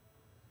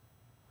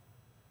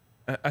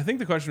 I think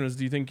the question was,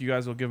 do you think you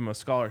guys will give him a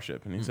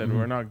scholarship? And he said,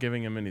 we're not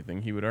giving him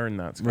anything. He would earn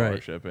that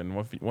scholarship. Right.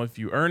 And if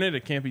you earn it,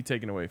 it can't be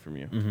taken away from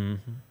you.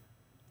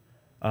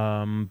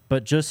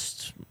 But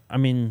just,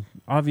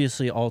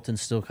 obviously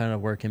Alton's still kind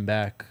of working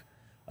back,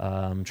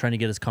 trying to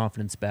get his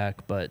confidence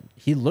back. But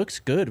he looks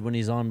good when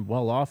he's on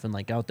well off and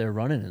out there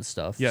running and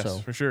stuff. Yes,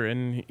 for sure.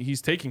 And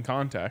he's taking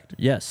contact.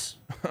 Yes.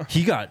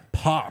 He got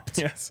popped.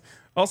 Yes.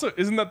 Also,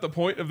 isn't that the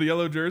point of the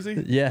yellow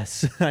jersey?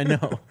 Yes, I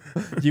know.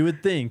 You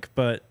would think,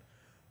 but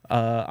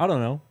I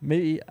don't know.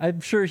 Maybe I'm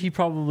sure he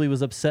probably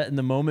was upset in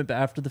the moment, but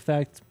after the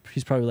fact,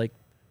 he's probably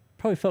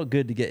felt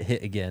good to get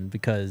hit again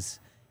because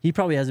he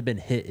probably hasn't been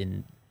hit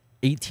in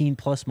 18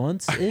 plus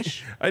months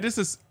ish. I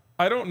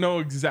don't know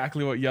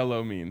exactly what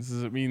yellow means.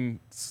 Does it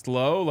mean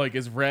slow?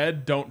 Is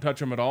red? Don't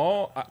touch him at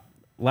all.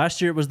 Last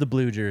year it was the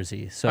blue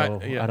jersey, so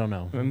I don't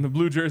know. And the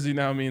blue jersey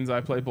now means I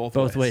play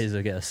both ways,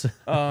 I guess.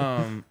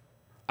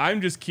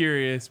 I'm just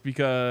curious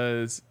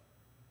because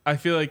I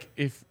feel like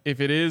if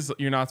it is,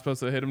 you're not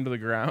supposed to hit him to the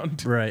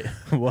ground. Right.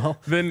 Well,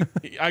 then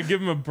I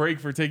give him a break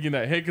for taking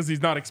that hit because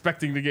he's not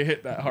expecting to get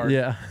hit that hard.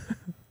 Yeah.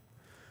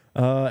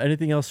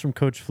 Anything else from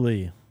Coach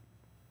Flea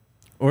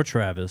or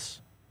Travis?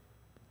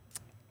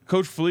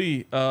 Coach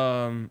Flea,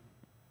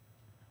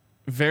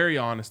 very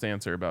honest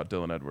answer about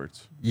Dylan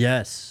Edwards.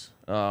 Yes.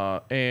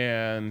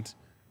 And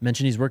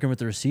mentioned he's working with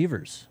the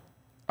receivers.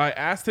 I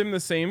asked him the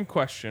same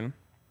question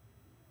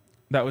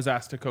that was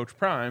asked to Coach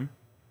Prime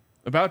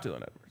about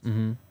Dylan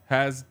Edwards.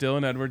 Has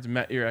Dylan Edwards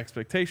met your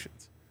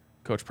expectations?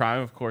 Coach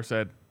Prime, of course,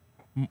 said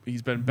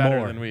he's been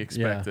better than we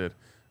expected.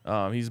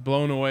 Yeah. He's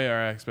blown away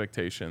our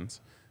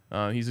expectations.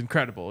 He's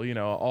incredible,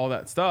 all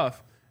that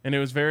stuff. And it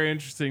was very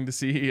interesting to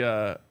see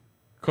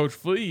Coach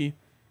Flea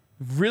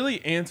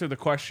really answer the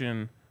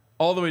question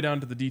all the way down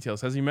to the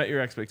details. Has he met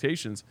your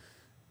expectations?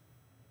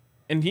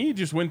 And he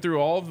just went through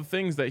all of the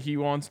things that he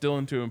wants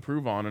Dylan to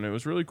improve on, and it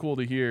was really cool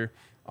to hear.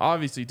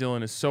 Obviously,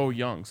 Dylan is so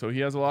young, so he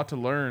has a lot to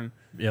learn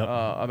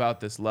about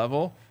this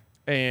level.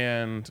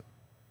 And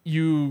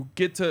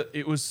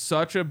it was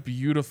such a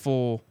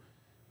beautiful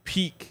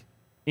peek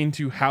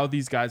into how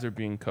these guys are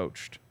being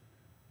coached.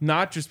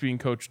 Not just being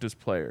coached as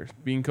players,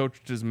 being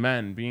coached as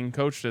men, being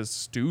coached as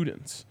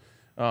students.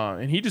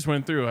 And he just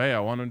went through, hey, I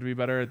want him to be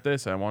better at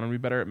this. I want him to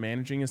be better at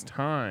managing his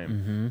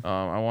time.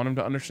 I want him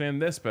to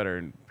understand this better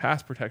and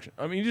pass protection.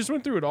 He just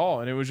went through it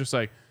all. And it was just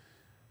like,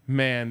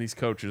 man, these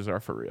coaches are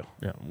for real.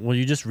 Yeah. Well,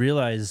 you just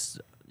realize,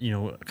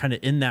 kind of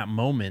in that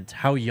moment,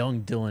 how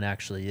young Dylan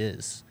actually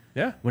is.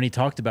 Yeah. When he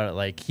talked about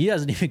it, he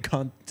hasn't even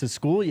gone to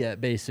school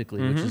yet,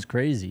 basically, which is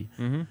crazy.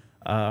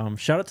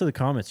 Shout out to the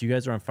comments. You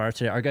guys are on fire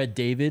today. Our guy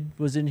David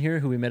was in here,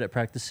 who we met at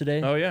practice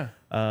today. Oh, yeah.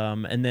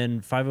 And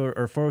then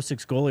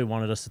 406 Goalie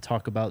wanted us to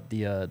talk about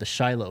the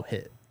Shiloh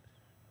hit.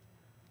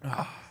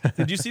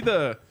 Did you see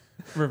the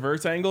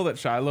reverse angle that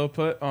Shiloh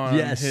put on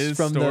his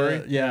from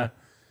story? Yeah.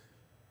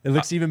 It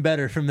looks even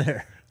better from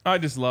there. I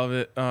just love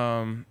it.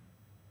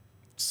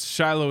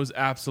 Shiloh is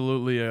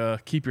absolutely a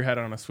keep your head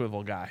on a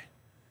swivel guy.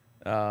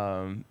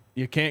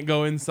 You can't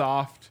go in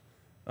soft.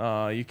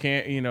 You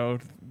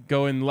can't,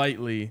 go in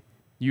lightly.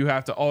 You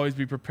have to always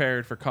be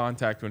prepared for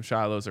contact when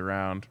Shiloh's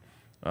around.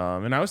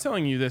 And I was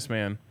telling you this,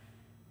 man.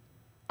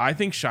 I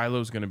think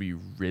Shiloh's going to be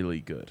really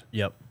good.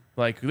 Yep.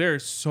 Like,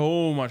 there's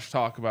so much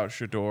talk about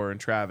Shedeur and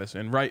Travis,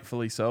 and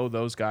rightfully so.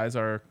 Those guys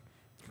are,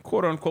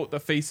 quote unquote, the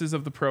faces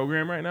of the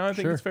program right now. I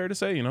think it's fair to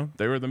say.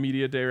 They were the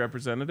media day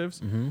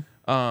representatives.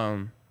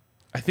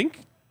 I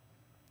think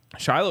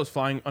Shiloh's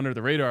flying under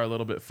the radar a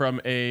little bit from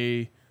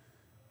a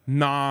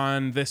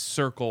this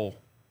circle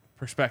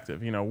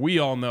perspective. We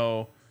all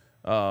know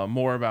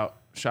more about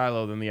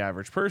Shiloh than the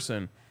average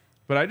person,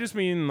 but I just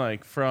mean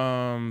like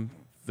from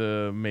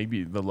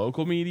maybe the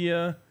local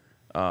media,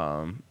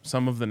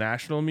 some of the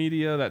national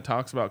media that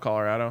talks about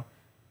Colorado.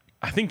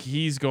 I think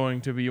he's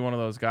going to be one of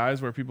those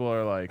guys where people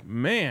are like,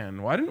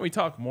 man, why didn't we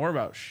talk more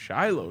about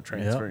Shiloh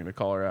transferring to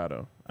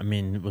Colorado? I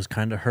mean, it was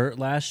kind of hurt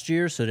last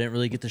year, so didn't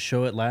really get to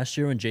show it last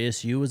year when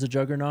JSU was a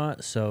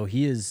juggernaut. So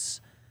he is,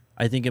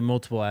 I think, in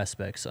multiple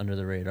aspects under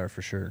the radar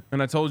for sure.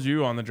 And I told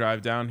you on the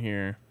drive down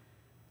here,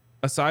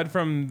 aside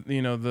from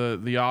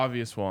the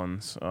obvious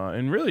ones,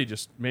 and really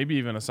just maybe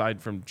even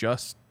aside from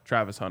just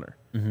Travis Hunter,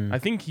 I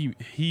think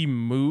he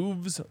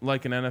moves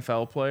like an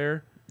NFL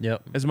player.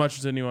 Yep. As much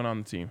as anyone on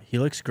the team. He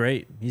looks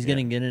great. He's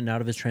getting in and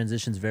out of his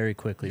transitions very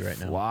quickly right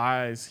now.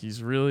 Flies.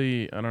 He's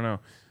really, I don't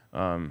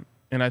know.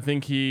 And I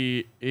think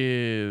he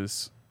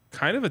is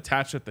kind of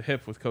attached at the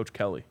hip with Coach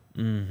Kelly.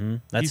 Mm-hmm.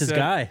 That's his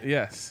guy.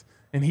 Yes.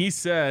 And he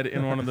said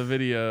in one of the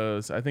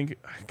videos, I think,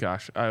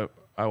 gosh, I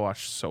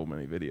watched so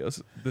many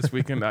videos this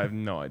weekend. I have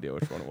no idea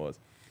which one it was.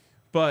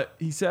 But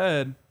he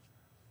said,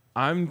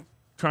 I'm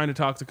trying to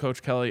talk to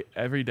Coach Kelly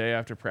every day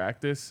after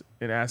practice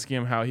and asking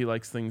him how he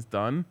likes things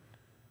done.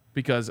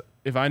 Because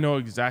if I know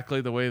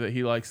exactly the way that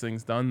he likes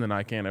things done, then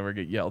I can't ever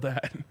get yelled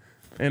at.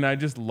 And I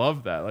just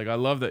love that. Like, I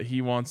love that he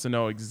wants to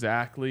know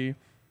exactly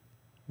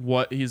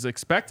what he's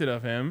expected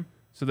of him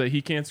so that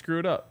he can't screw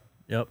it up.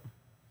 Yep.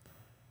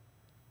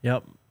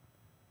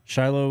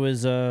 Shiloh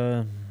is,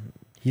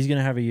 he's going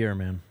to have a year,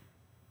 man.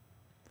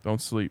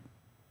 Don't sleep.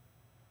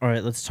 All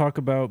right, let's talk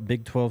about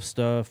Big 12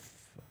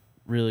 stuff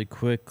really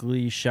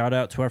quickly. Shout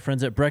out to our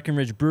friends at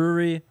Breckenridge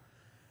Brewery.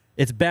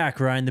 It's back,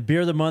 Ryan. The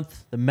beer of the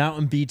month, the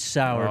Mountain Beach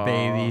Sour,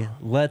 baby.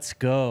 Let's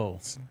go.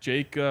 It's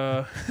Jake.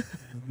 The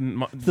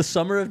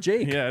summer of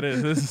Jake. Yeah, it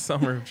is. This is the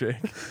summer of Jake.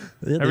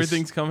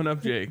 Everything's coming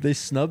up, Jake. They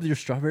snubbed your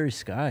Strawberry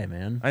Sky,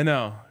 man. I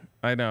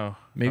know.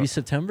 Maybe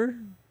September?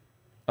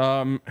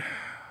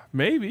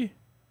 Maybe.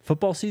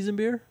 Football season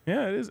beer?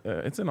 Yeah, it is.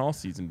 It's an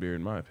all-season beer,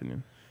 in my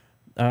opinion.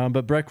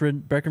 But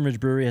Breckenridge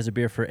Brewery has a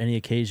beer for any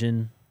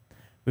occasion.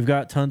 We've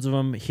got tons of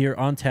them here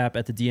on tap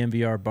at the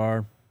DMVR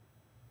bar.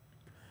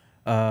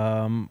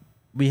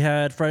 We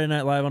had Friday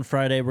Night Live on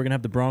Friday. We're going to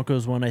have the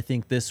Broncos one, I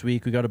think, this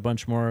week. We got a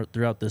bunch more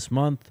throughout this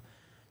month.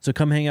 So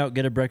come hang out,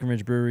 get a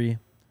Breckenridge Brewery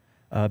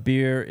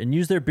beer, and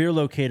use their beer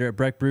locator at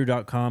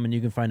breckbrew.com, and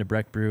you can find a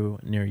Breck Brew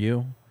near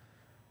you.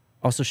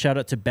 Also, shout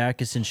out to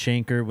Backus and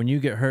Schenker. When you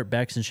get hurt,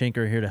 Backus and Schenker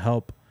are here to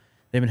help.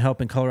 They've been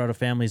helping Colorado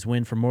families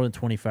win for more than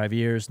 25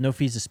 years. No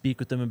fees to speak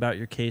with them about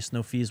your case.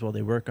 No fees while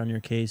they work on your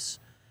case.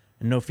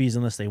 And no fees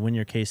unless they win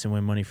your case and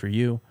win money for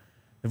you.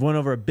 They've won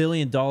over $1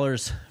 billion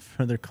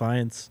for their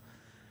clients.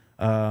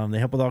 They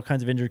help with all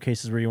kinds of injury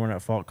cases where you weren't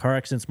at fault. Car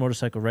accidents,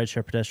 motorcycle,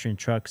 rideshare, pedestrian,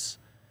 trucks.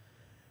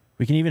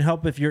 We can even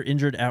help if you're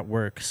injured at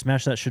work.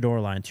 Smash that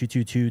Shedeur line,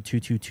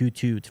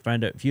 222-2222, to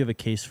find out if you have a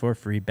case for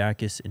free.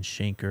 Backus and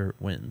Schenker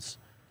wins.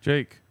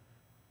 Jake,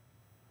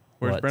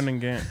 where's What? Brendan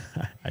Gant?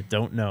 I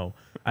don't know.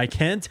 I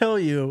can tell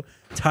you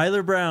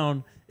Tyler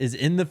Brown is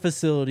in the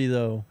facility,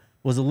 though.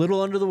 Was a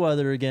little under the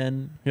weather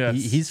again. Yes.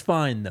 He's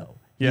fine, though.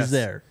 Yes. He's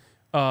there.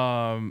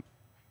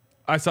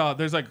 I saw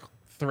there's like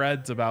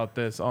threads about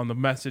this on the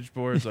message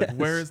boards. Like,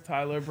 where is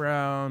Tyler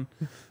Brown?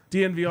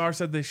 DNVR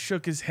said they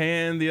shook his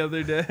hand the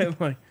other day.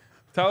 Like,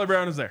 Tyler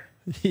Brown is there.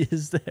 He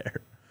is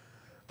there.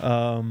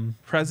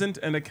 Present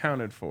and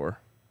accounted for.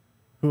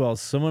 Who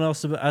else? Someone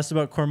else asked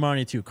about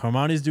Cormani, too.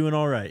 Cormani's doing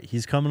all right.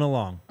 He's coming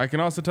along. I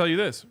can also tell you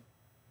this.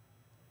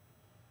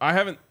 I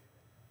haven't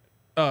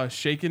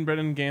shaken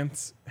Brendan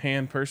Gant's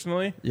hand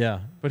personally. Yeah.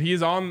 But he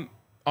is on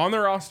the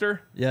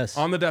roster. Yes.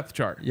 On the depth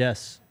chart.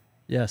 Yes.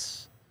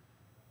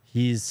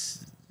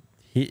 He's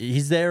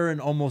there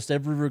in almost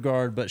every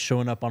regard, but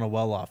showing up on a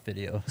well-off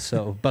video.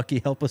 So, Bucky,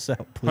 help us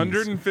out, please.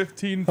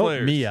 115 help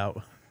players. me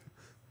out.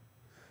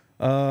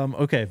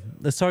 Okay,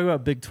 let's talk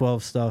about Big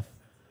 12 stuff.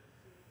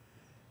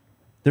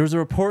 There was a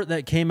report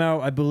that came out,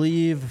 I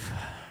believe,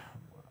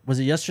 was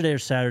it yesterday or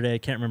Saturday? I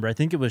can't remember. I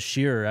think it was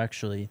Shearer,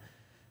 actually,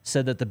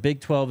 said that the Big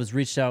 12 has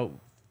reached out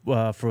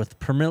with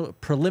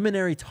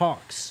preliminary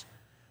talks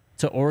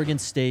to Oregon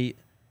State,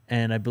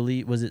 and I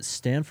believe, was it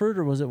Stanford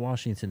or was it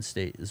Washington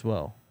State as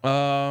well?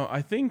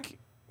 I think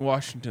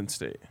Washington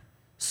State.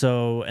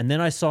 So, and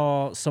then I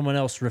saw someone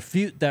else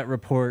refute that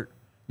report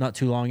not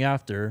too long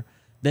after.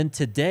 Then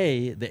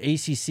today, the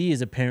ACC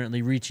is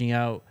apparently reaching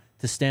out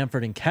to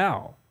Stanford and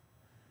Cal.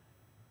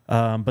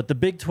 But the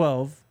Big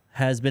 12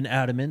 has been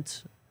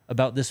adamant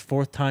about this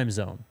fourth time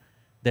zone.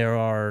 There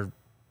are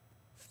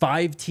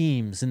 5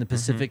 teams in the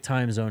Pacific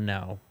time zone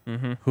now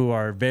who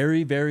are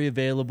very, very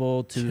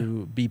available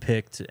to be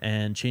picked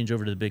and change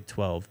over to the Big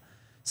 12.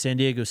 San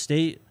Diego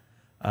State,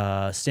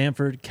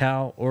 Stanford,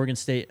 Cal, Oregon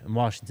State, and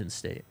Washington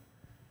State.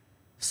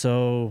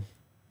 So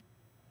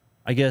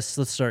I guess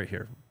let's start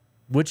here.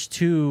 Which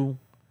two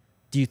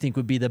do you think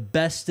would be the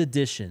best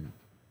addition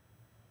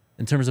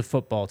in terms of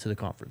football to the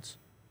conference?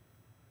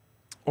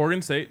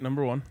 Oregon State,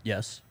 number one.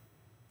 Yes.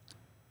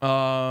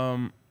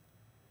 This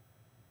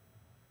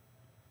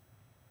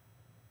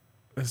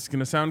is going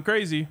to sound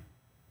crazy.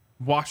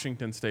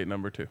 Washington State,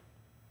 number two.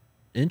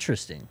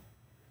 Interesting.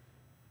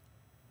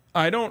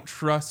 I don't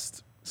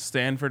trust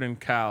Stanford and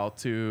Cal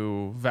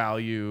to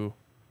value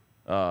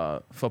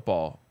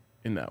football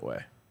in that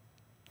way.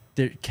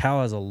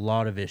 Cal has a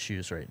lot of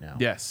issues right now.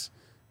 Yes.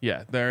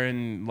 Yeah, they're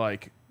in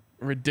like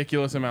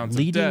ridiculous amounts of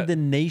Leading debt. the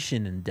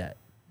nation in debt.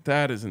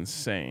 That is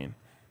insane.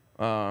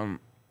 I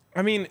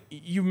mean,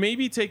 you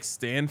maybe take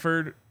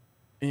Stanford,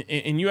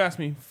 and you asked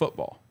me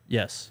football.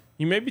 Yes.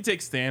 You maybe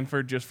take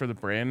Stanford just for the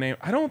brand name.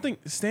 I don't think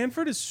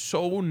Stanford is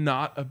so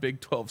not a Big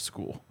 12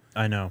 school.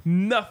 I know.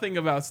 Nothing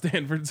about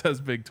Stanford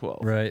says Big 12.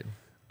 Right.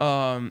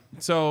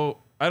 So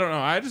I don't know.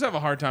 I just have a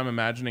hard time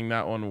imagining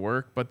that one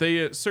work, but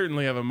they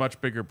certainly have a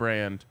much bigger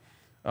brand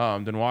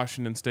than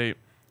Washington State.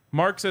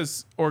 Mark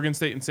says Oregon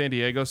State and San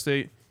Diego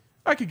State.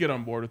 I could get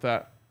on board with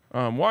that.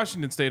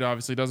 Washington State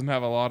obviously doesn't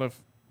have a lot of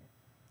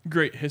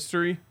great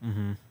history.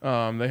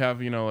 Mm-hmm. They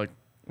have, like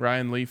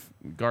Ryan Leaf,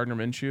 Gardner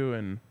Minshew,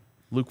 and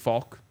Luke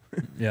Falk.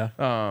 Yeah.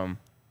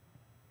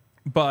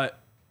 But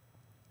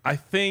I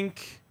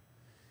think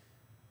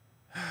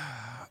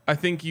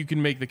you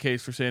can make the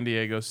case for San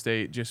Diego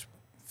State just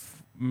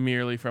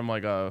merely from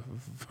like a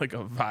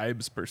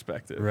vibes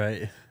perspective.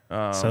 Right.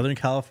 Southern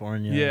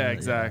California. Yeah,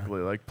 exactly.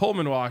 Yeah. Like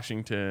Pullman,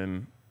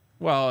 Washington,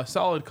 well, a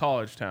solid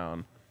college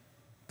town,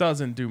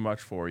 doesn't do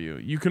much for you.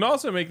 You can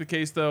also make the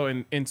case, though,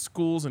 in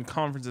schools and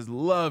conferences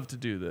love to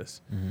do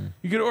this. Mm-hmm.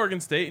 You go to Oregon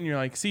State and you're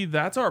like, see,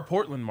 that's our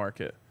Portland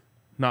market.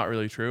 Not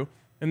really true.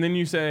 And then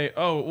you say,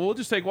 oh, we'll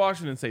just take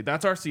Washington State.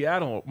 That's our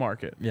Seattle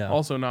market. Yeah.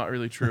 Also not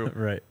really true.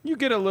 Right. You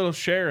get a little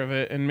share of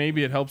it, and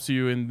maybe it helps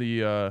you in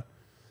the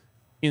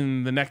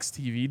next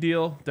TV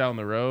deal down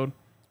the road.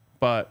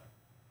 But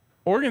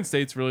Oregon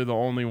State's really the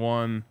only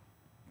one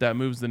that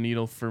moves the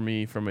needle for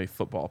me from a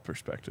football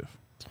perspective.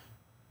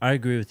 I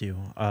agree with you.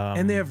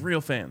 And they have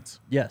real fans.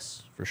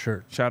 Yes, for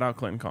sure. Shout out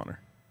Clinton Connor.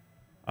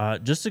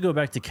 Just to go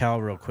back to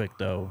Cal real quick,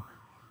 though,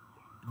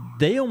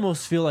 they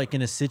almost feel like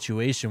in a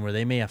situation where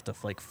they may have to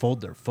fold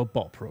their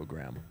football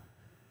program.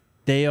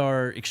 They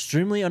are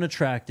extremely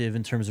unattractive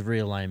in terms of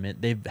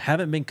realignment. They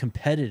haven't been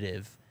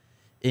competitive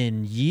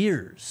in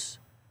years,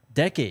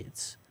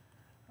 decades.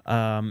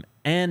 And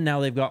now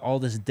they've got all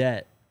this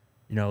debt,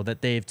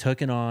 that they've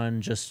taken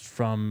on just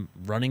from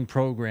running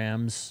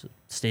programs,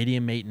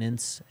 stadium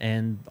maintenance,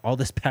 and all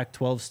this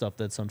Pac-12 stuff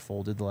that's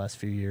unfolded the last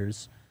few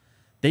years.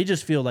 They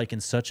just feel like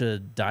in such a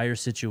dire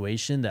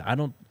situation that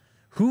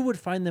who would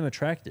find them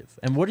attractive?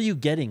 And what are you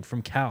getting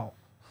from Cal?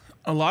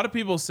 A lot of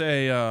people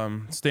say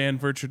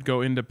Stanford should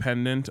go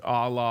independent,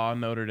 a la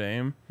Notre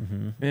Dame.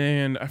 Mm-hmm.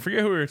 And I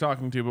forget who we were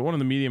talking to, but one of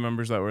the media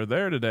members that were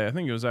there today, I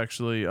think it was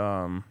actually,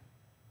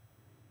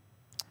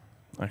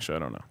 actually, I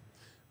don't know,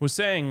 was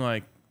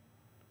saying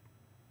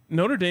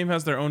Notre Dame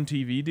has their own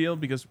TV deal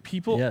because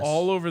people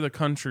all over the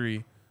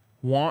country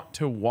want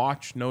to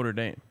watch Notre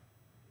Dame.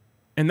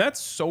 And that's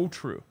so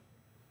true.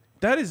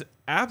 That is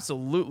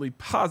absolutely,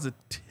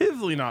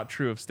 positively not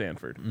true of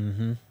Stanford.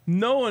 Mm-hmm.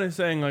 No one is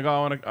saying I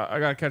got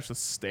to catch the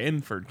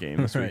Stanford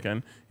game this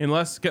weekend,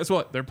 unless guess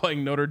what? They're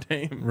playing Notre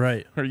Dame,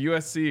 right, or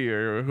USC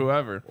or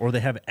whoever, or they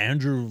have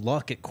Andrew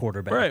Luck at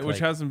quarterback, right, which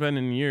hasn't been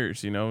in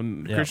years.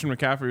 Christian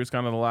McCaffrey was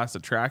kind of the last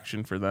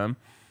attraction for them.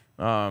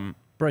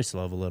 Bryce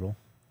Love a little,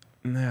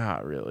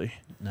 not really.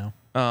 No.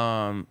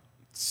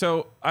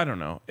 So I don't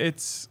know.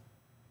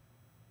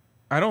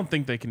 I don't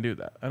think they can do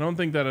that. I don't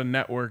think that a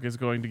network is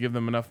going to give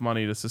them enough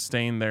money to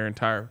sustain their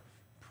entire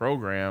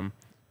program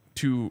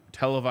to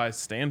televise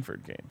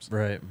Stanford games.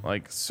 Right.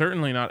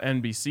 Certainly not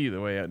NBC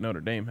the way Notre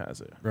Dame has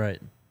it.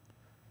 Right.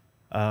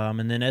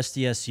 And then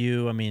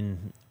SDSU,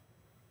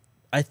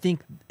 I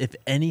think if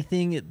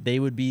anything, they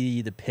would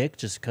be the pick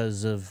just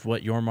because of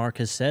what Yormark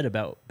has said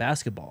about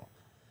basketball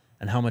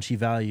and how much he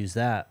values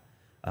that.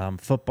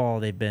 Football,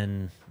 they've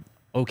been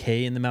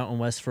okay in the Mountain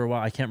West for a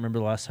while. I can't remember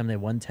the last time they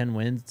won 10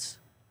 wins.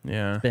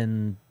 Yeah. It's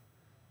been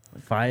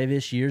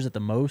 5-ish years at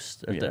the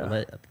most, or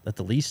at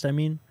the least,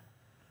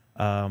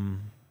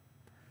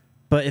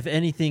 But if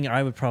anything,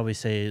 I would probably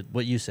say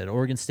what you said,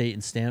 Oregon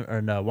State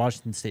and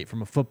Washington State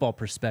from a football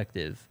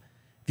perspective.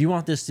 If you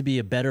want this to be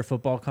a better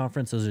football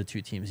conference, those are the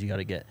two teams you got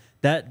to get.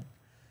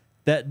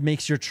 That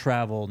makes your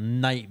travel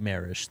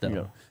nightmarish, though.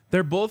 Yeah.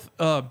 They're both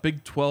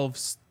Big 12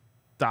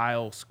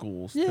 style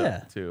schools, too.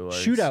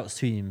 Shootout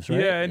teams, right?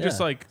 Yeah, and just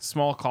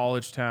small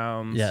college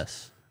towns.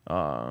 Yes.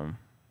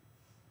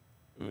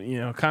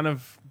 Kind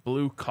of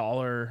blue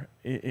collar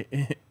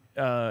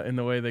in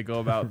the way they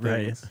go about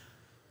things. Right.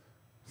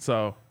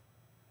 So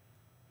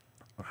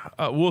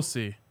we'll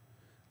see.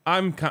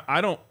 One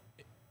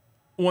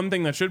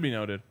thing that should be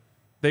noted,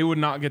 they would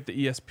not get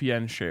the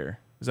ESPN share.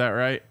 Is that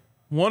right?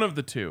 One of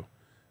the two.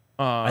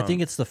 I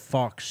think it's the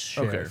Fox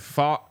share. Okay.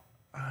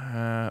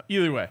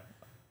 Either way,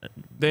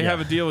 they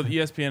have a deal with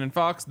ESPN and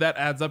Fox that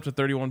adds up to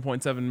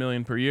 $31.7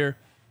 million per year.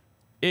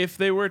 If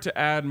they were to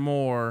add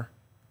more,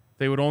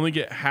 they would only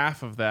get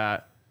half of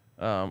that,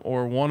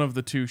 or one of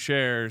the two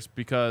shares,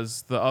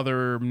 because the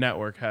other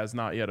network has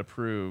not yet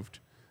approved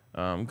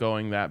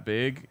going that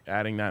big,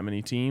 adding that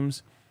many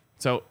teams.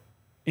 So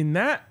in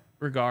that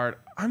regard,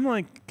 I'm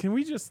like,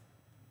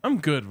 I'm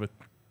good with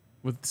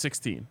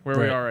 16 where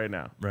we are right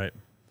now. Right.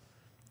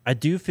 I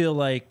do feel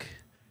like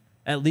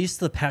at least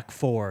the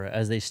Pac-4,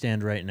 as they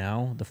stand right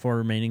now, the 4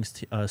 remaining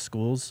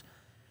schools,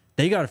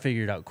 they got to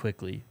figure it out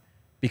quickly,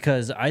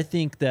 because I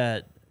think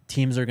that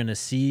teams are going to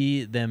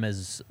see them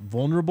as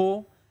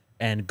vulnerable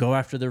and go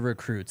after their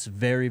recruits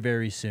very,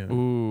 very soon.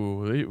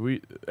 Ooh,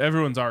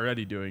 everyone's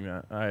already doing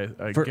that.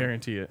 I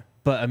guarantee it.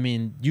 But I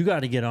mean, you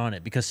got to get on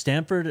it, because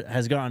Stanford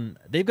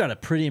they've got a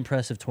pretty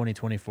impressive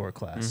 2024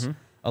 class. Mm-hmm.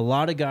 A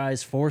lot of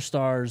guys, 4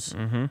 stars,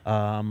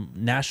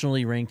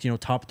 nationally ranked,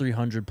 top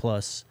 300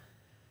 plus.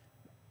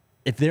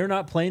 If they're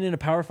not playing in a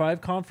Power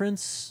 5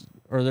 conference,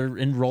 or they're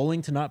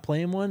enrolling to not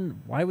play in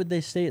one, why would they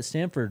stay at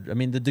Stanford? I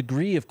mean, the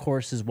degree, of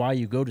course, is why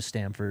you go to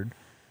Stanford.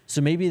 So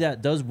maybe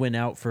that does win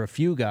out for a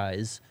few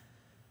guys,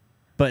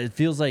 but it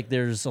feels like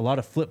there's a lot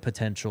of flip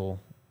potential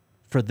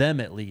for them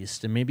at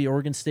least, and maybe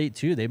Oregon State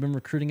too. They've been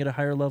recruiting at a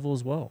higher level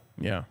as well.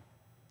 Yeah,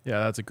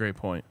 that's a great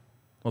point.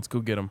 Let's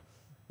go get them.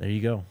 There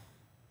you go.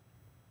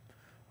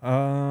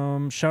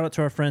 Shout out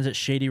to our friends at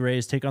Shady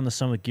Rays. Take on the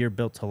sun with gear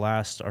built to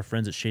last. Our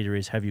friends at Shady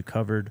Rays have you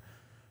covered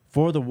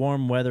for the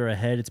warm weather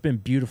ahead. It's been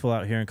beautiful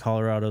out here in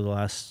Colorado the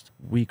last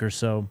week or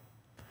so.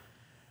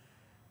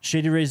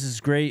 Shady Rays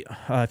is great.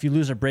 If you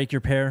lose or break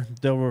your pair,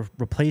 they'll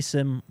replace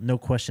them, no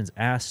questions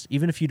asked.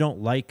 Even if you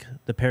don't like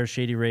the pair of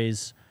Shady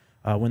Rays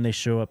when they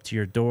show up to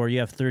your door, you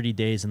have 30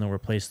 days and they'll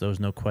replace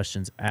those, no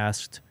questions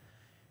asked.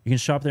 You can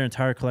shop their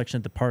entire collection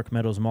at the Park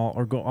Meadows Mall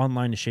or go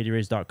online to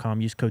shadyrays.com.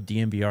 Use code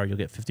DNVR. You'll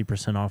get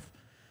 50% off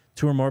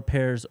 2 or more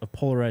pairs of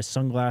polarized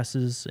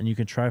sunglasses, and you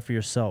can try for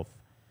yourself.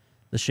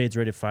 The shade's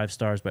rated 5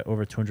 stars by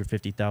over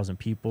 250,000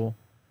 people.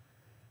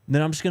 And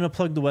then I'm just going to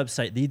plug the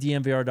website,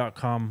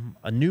 thednvr.com.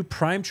 A new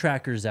Prime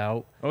Tracker's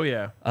out. Oh,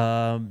 yeah.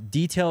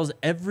 Details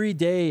every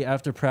day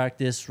after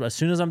practice. As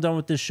soon as I'm done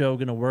with this show,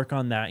 going to work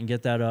on that and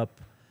get that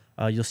up.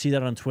 You'll see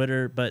that on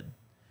Twitter. But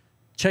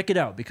check it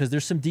out, because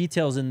there's some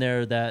details in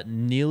there that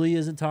Neely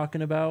isn't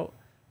talking about,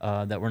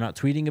 that we're not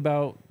tweeting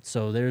about.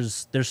 So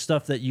there's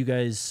stuff that you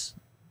guys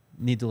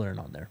need to learn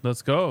on there.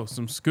 Let's go.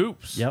 Some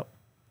scoops. Yep.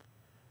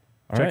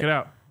 Check it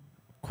out.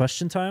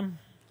 Question time?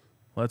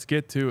 Let's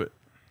get to it.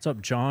 What's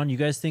up, John? You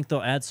guys think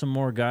they'll add some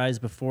more guys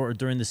before or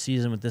during the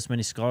season with this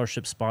many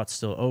scholarship spots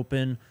still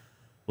open?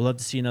 We'll love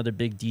to see another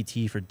big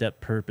DT for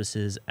depth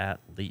purposes at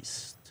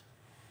least.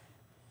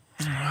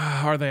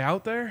 Are they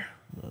out there?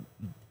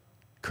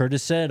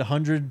 Curtis said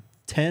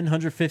 110,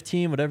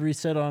 115, whatever he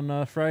said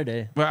on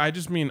Friday. But I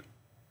just mean,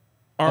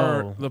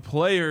 are the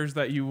players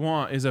that you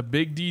want, is a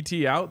big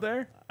DT out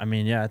there? I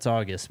mean, yeah, it's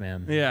August,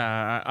 man.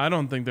 Yeah, I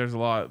don't think there's a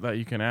lot that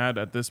you can add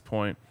at this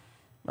point.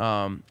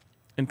 And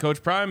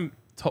Coach Prime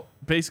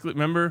basically,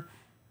 remember,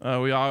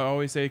 we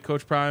always say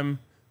Coach Prime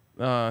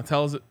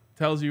tells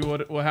you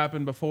what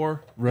happened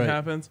before it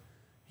happens.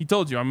 He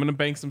told you, I'm going to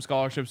bank some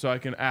scholarships so I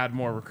can add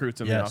more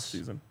recruits in the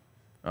offseason.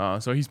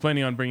 So he's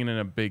planning on bringing in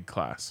a big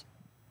class.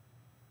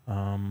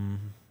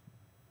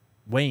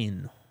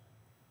 Wayne,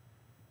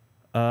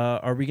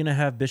 are we going to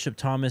have Bishop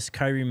Thomas,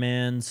 Kyrie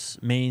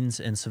Maines,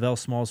 and Savell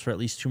Smalls for at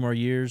least 2 more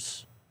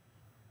years?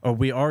 Or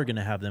we are going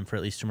to have them for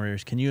at least 2 more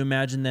years. Can you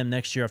imagine them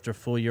next year after a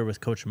full year with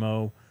Coach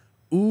Mo?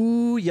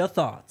 Ooh, your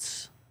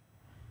thoughts?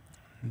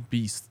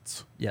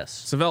 Beasts. Yes.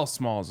 Savell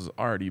Smalls is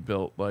already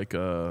built like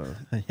a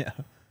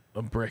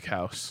brick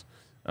house.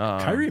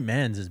 Kyrie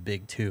Maines is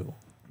big too.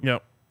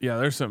 Yep. Yeah,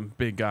 there's some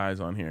big guys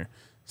on here.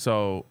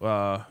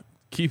 So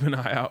keep an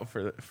eye out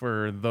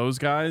for those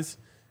guys.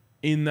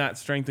 In that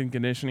strength and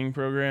conditioning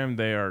program,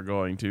 they are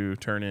going to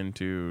turn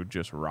into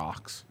just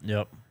rocks.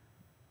 Yep.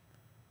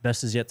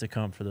 Best is yet to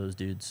come for those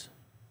dudes.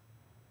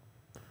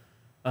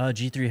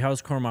 G3,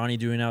 how's Cormani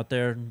doing out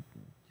there?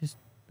 He's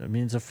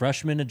a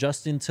freshman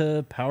adjusting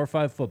to Power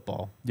 5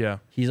 football. Yeah.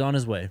 He's on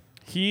his way.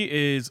 He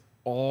is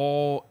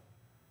all,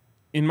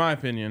 in my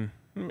opinion,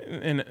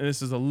 and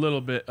this is a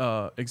little bit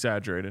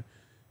exaggerated,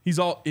 he's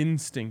all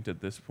instinct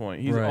at this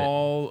point. He's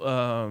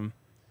all,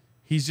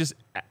 he's just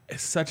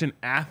such an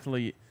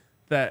athlete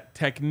that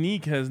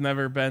technique has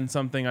never been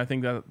something I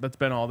think that's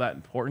been all that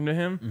important to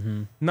him.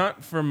 Mm-hmm.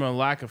 Not from a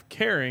lack of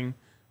caring,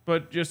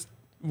 but just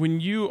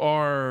when you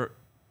are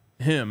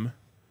him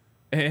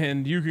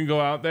and you can go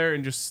out there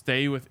and just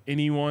stay with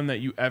anyone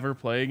that you ever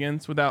play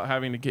against without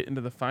having to get into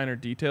the finer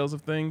details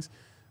of things,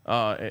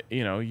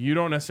 you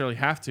don't necessarily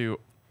have to.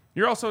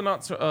 You're also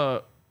not,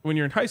 when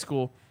you're in high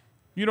school,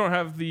 you don't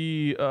have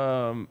the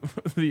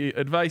the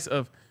advice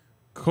of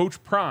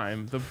Coach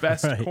Prime, the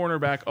best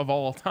cornerback of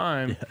all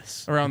time,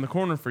 around the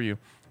corner for you.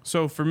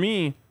 So for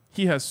me,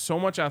 he has so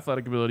much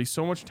athletic ability,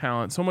 so much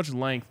talent, so much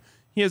length.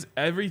 He has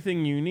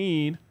everything you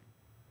need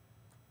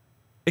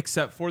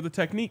except for the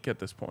technique at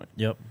this point.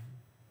 Yep.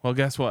 Well,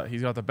 guess what?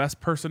 He's got the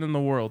best person in the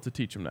world to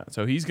teach him that.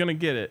 So he's going to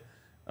get it.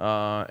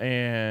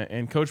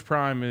 And Coach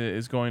Prime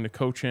is going to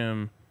coach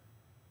him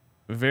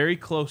very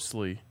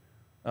closely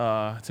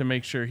to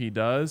make sure he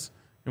does.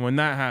 And when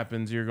that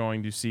happens, you're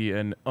going to see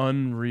an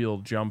unreal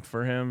jump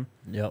for him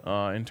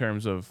in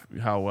terms of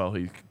how well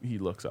he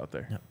looks out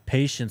there. Yep.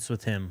 Patience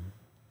with him.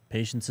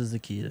 Patience is the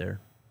key there.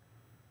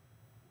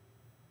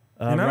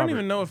 And I Robert, don't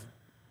even know if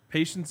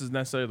patience is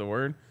necessarily the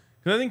word.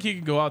 Because I think he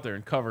could go out there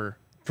and cover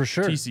for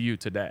sure TCU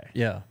today.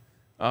 Yeah.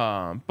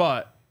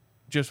 But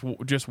just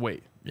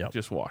wait. Yep.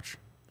 Just watch.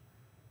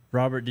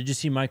 Robert, did you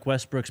see Mike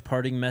Westbrook's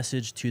parting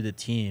message to the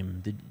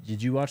team?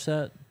 Did you watch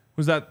that?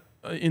 Was that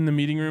in the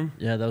meeting room?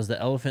 Yeah, that was the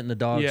elephant and the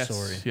dog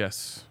story.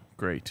 Yes.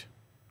 Great.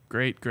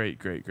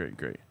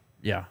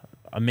 Yeah,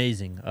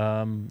 amazing.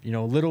 A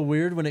little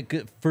weird when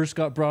it first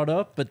got brought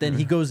up, but then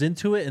he goes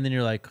into it, and then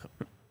you're like,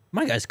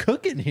 my guy's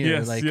cooking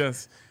here.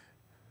 Yes.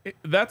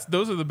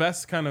 Those are the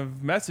best kind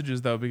of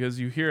messages, though, because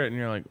you hear it and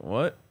you're like,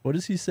 what? What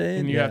is he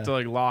saying? And you have to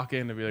like lock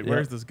in to be like,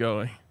 where's this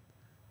going?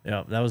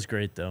 Yeah, that was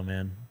great, though,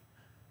 man.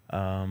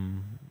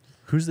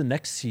 Who's the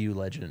next CU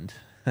legend?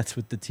 That's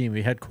with the team.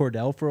 We had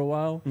Cordell for a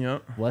while.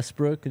 Yep.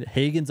 Westbrook.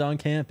 Hagen's on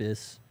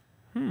campus.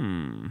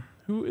 Who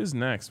is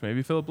next?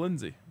 Maybe Philip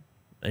Lindsay.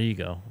 There you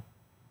go.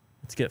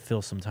 Let's get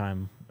Phil some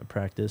time of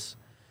practice.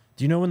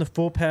 Do you know when the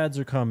full pads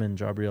are coming?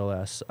 Jabriel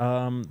asks.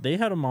 They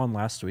had them on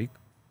last week.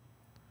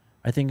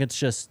 I think it's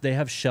just they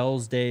have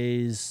Shells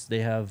days. They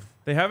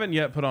haven't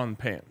yet put on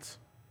pants,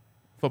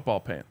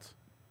 football pants.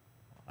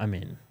 I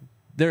mean,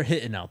 they're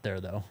hitting out there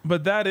though.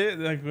 But that is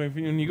like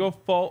when you go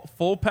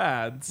full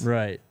pads,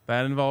 right?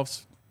 That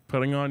involves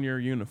putting on your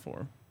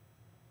uniform.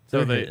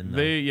 So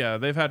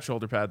they've had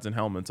shoulder pads and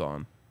helmets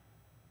on.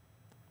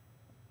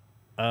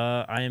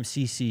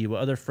 IMCC.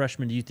 What other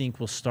freshmen do you think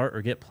will start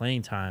or get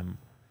playing time?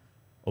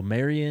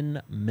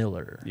 Omarion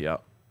Miller. Yeah.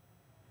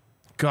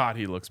 God,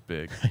 he looks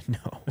big. I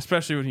know.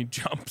 Especially when he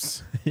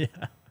jumps. Yeah.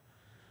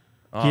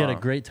 He had a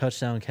great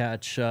touchdown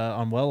catch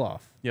on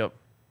Welloff. Yep.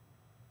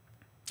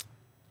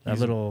 That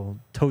little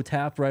toe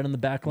tap right on the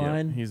back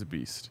line. Yep, he's a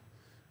beast.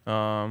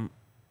 Who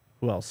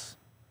else?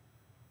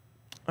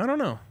 I don't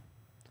know.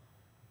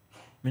 I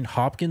mean,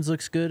 Hopkins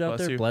looks good out Bless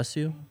there. you. Bless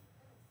you.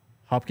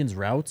 Hopkins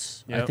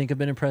routes, I think, have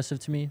been impressive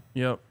to me.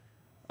 Yep.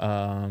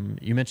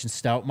 You mentioned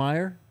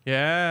Stoutmeyer.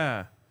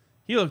 Yeah.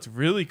 He looked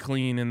really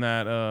clean in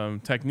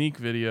that technique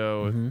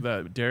video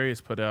that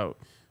Darius put out,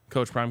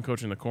 Coach Prime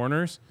coaching the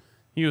corners.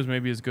 He was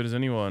maybe as good as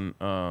anyone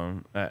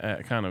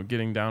at kind of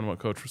getting down what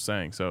Coach was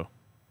saying. So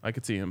I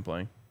could see him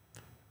playing.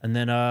 And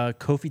then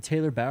Kofi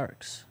Taylor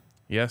Barracks.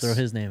 Yes. Throw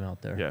his name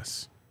out there.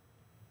 Yes.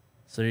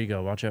 So there you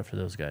go. Watch out for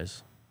those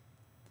guys.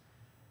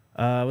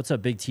 What's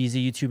up, Big TZ?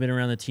 You two been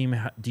around the team.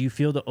 Do you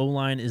feel the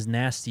O-line is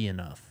nasty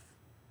enough?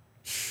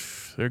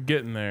 They're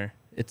getting there.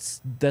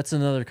 That's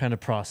another kind of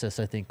process,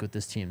 I think, with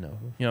this team, though.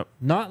 Yep.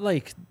 Not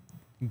like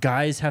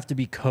guys have to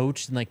be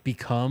coached and like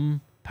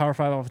become Power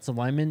 5 offensive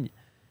linemen.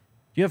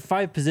 You have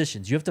 5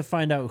 positions. You have to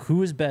find out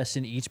who is best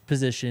in each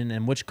position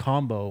and which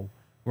combo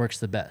works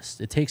the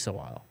best. It takes a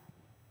while.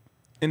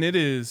 And it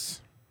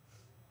is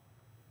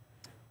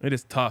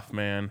tough,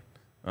 man,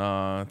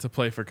 to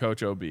play for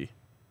Coach OB.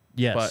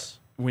 Yes.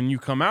 But when you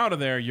come out of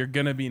there, you're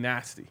gonna be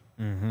nasty.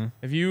 Mm-hmm.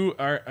 If you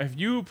are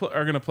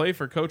gonna play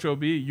for Coach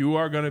OB, you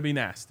are gonna be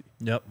nasty.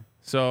 Yep.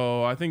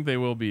 So I think they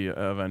will be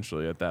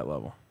eventually at that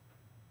level.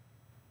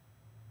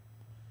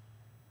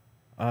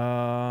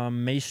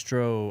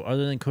 Maestro,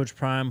 other than Coach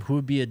Prime, who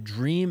would be a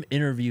dream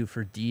interview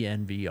for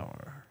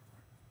DNVR?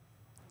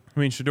 I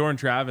mean, Shador and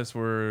Travis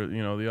were,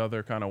 the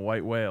other kind of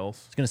white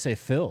whales. I was gonna say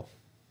Phil.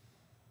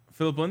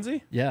 Philip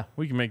Lindsay? Yeah.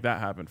 We can make that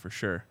happen for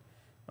sure.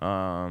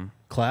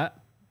 Klatt?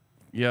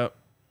 Yep.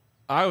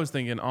 I was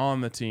thinking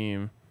on the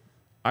team,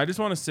 I just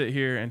want to sit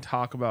here and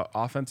talk about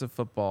offensive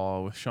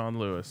football with Sean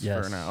Lewis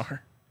for an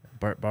hour.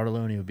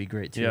 Bartoloni would be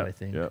great too, I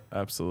think. Yeah,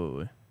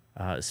 absolutely.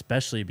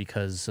 Especially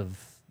because of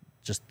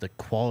just the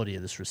quality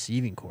of this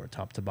receiving core,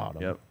 top to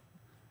bottom. Yep.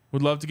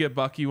 Would love to get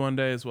Bucky one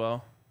day as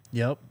well.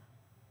 Yep.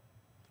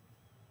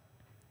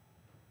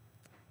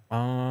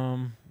 Yeah.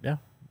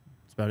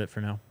 That's about it for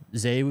now.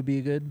 Zay would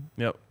be good.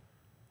 Yep.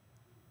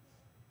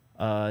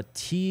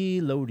 T.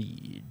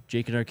 Lodi,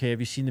 Jake and RK, have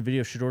you seen the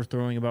video of Shador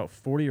throwing about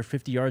 40 or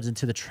 50 yards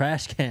into the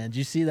trash can? Did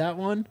you see that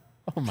one?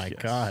 Oh my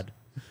God.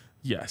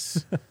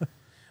 Yes.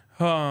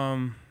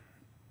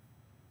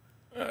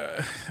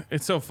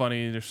 It's so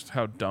funny just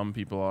how dumb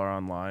people are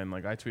online.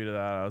 Like I tweeted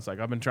that. I was like,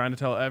 I've been trying to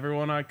tell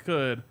everyone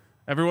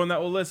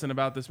that will listen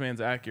about this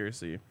man's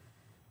accuracy.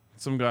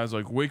 Some guy's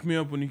like, wake me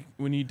up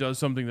when he does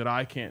something that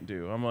I can't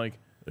do. I'm like,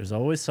 there's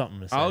always something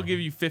to say. I'll give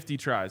you 50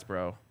 tries,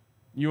 bro.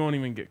 You won't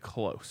even get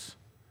close.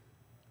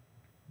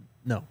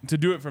 No. To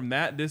do it from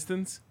that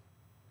distance.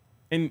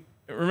 And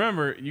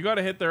remember, you got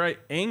to hit the right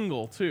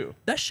angle, too.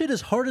 That shit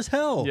is hard as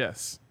hell.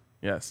 Yes.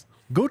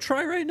 Go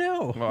try right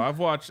now. Well, I've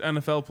watched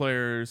NFL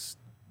players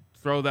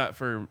throw that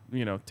for,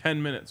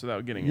 10 minutes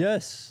without getting it.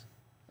 Yes.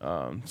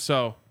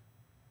 So,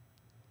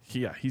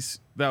 yeah,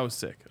 that was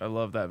sick. I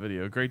love that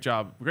video. Great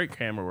job. Great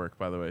camera work,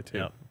 by the way, too.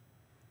 Yep.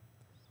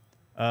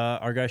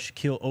 Our guy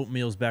Shaquille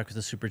Oatmeal's back with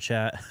the super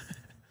chat.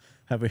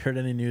 Have we heard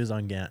any news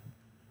on Gant?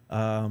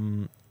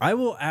 I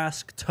will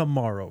ask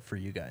tomorrow for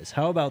you guys.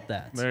 How about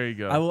that? There you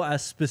go. I will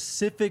ask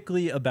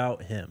specifically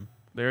about him.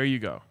 There you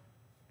go.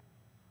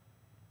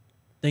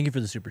 Thank you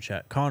for the super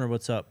chat. Connor,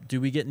 what's up? Do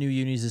we get new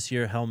unis this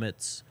year?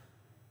 Helmets?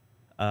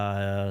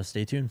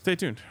 Stay tuned. Stay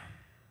tuned.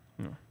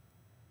 No.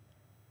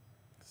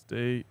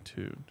 Stay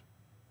tuned.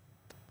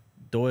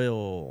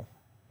 Doyle.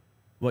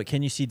 What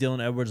can you see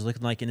Dylan Edwards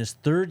looking like in his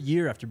third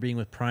year after being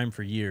with Prime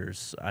for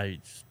years?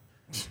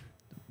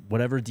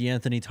 Whatever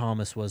D'Anthony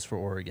Thomas was for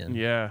Oregon.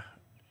 Yeah.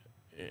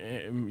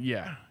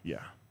 Yeah.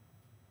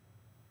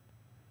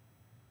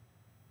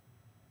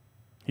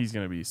 He's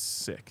going to be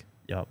sick.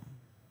 Yep.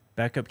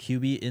 Backup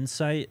QB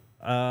insight.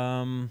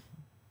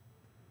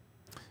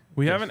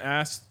 We haven't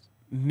asked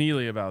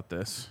Neely about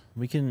this.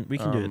 We can do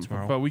it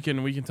tomorrow. But we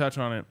can touch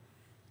on it.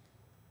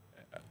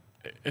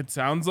 It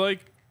sounds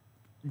like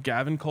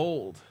Gavin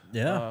Cold,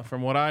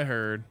 from what I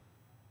heard,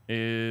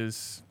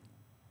 is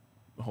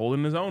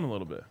holding his own a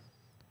little bit.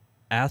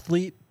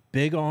 Athlete,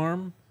 big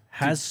arm,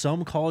 has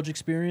some college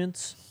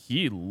experience.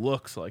 He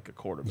looks like a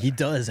quarterback. He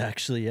does,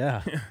 actually,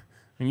 yeah.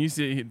 And you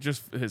see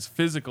just his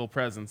physical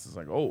presence is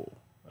like, oh,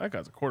 that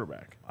guy's a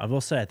quarterback. I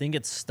will say, I think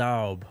it's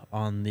Staub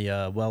on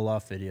the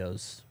well-off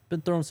videos.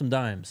 Been throwing some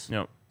dimes.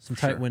 Yep. Some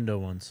tight window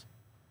ones.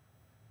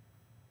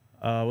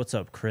 What's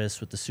up,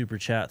 Chris, with the super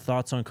chat?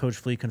 Thoughts on Coach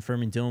Flea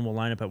confirming Dylan will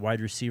line up at wide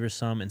receiver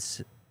some and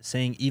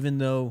saying even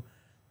though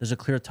there's a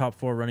clear top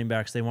 4 running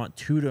backs, they want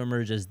 2 to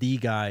emerge as the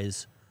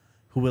guys.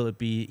 Who will it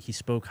be? He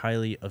spoke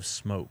highly of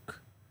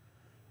Smoke.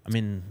 I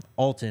mean,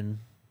 Alton,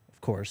 of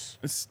course.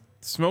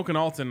 Smoke and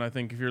Alton, I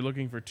think, if you're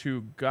looking for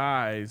 2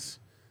 guys,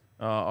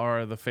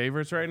 are the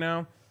favorites right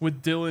now,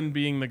 with Dylan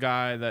being the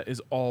guy that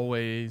is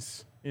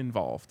always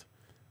involved.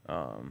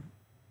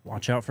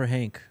 Watch out for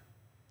Hank.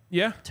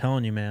 Yeah.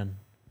 Telling you, man.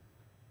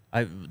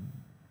 I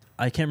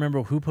can't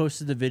remember who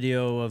posted the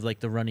video of like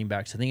the running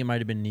backs. I think it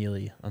might have been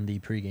Neely on the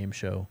pregame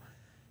show.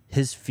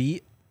 His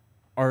feet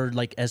are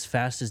like as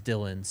fast as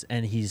Dylan's,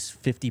 and he's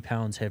 50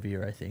 pounds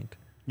heavier, I think.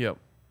 Yep.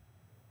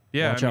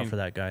 Yeah. Watch out for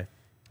that guy.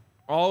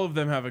 All of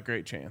them have a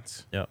great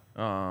chance. Yep.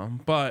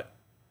 But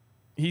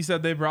he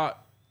said they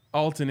brought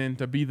Alton in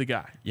to be the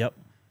guy. Yep.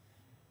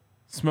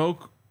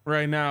 Smoke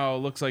right now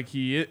looks like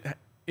he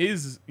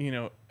is,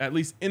 at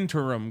least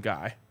interim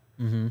guy.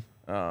 Mm-hmm.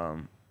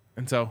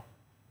 And so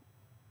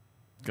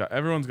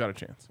everyone's got a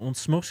chance. Well,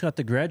 Smoke's got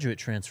the graduate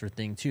transfer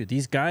thing too.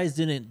 These guys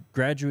didn't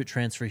graduate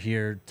transfer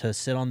here to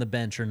sit on the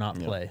bench or not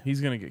play. He's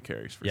going to get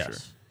carries for sure.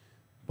 Yes.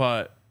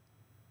 But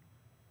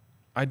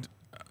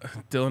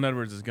Dylan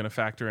Edwards is going to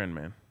factor in,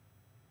 man.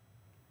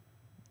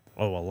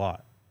 Oh, a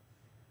lot.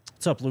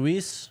 What's up,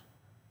 Luis?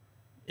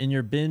 In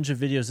your binge of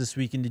videos this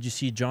weekend, did you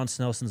see John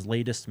Snelson's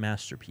latest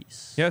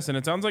masterpiece? Yes, and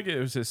it sounds like it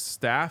was his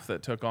staff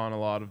that took on a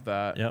lot of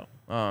that. Yep.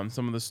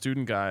 Some of the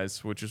student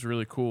guys, which is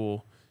really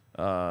cool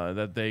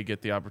that they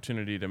get the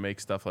opportunity to make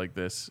stuff like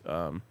this.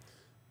 The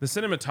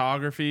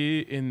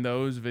cinematography in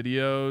those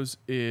videos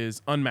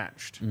is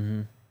unmatched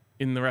in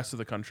the rest of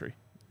the country.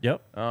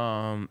 Yep.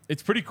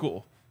 It's pretty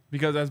cool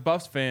because as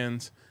Buffs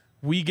fans,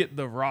 we get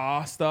the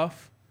raw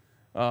stuff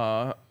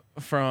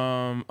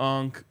from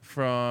Unk,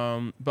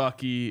 from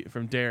Bucky,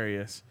 from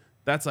Darius.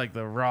 That's like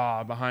the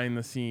raw behind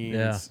the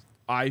scenes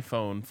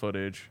iPhone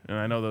footage. And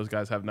I know those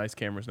guys have nice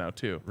cameras now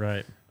too.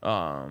 Right.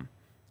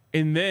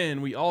 And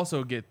then we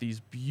also get these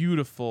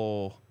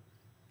beautiful,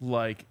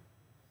 like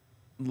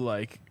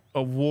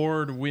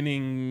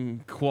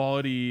award-winning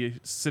quality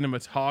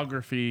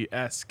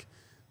cinematography-esque,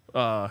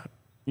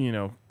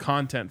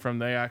 content from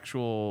the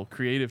actual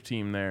creative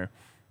team there.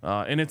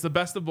 And it's the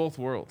best of both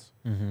worlds.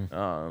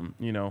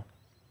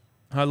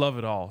 I love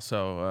it all.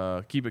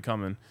 So keep it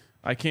coming.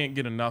 I can't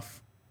get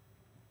enough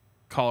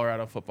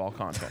Colorado football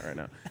content right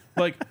now.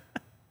 Like,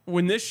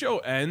 when this show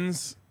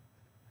ends,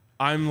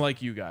 I'm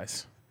like you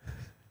guys.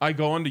 I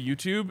go onto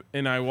YouTube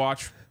and I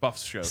watch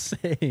Buffs shows.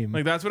 Same.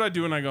 Like, that's what I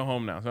do when I go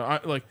home now.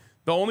 So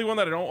the only one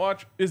that I don't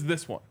watch is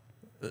this one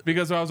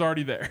because I was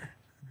already there.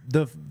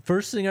 The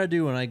first thing I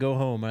do when I go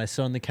home and I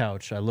sit on the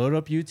couch, I load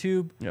up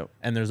YouTube,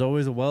 and there's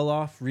always a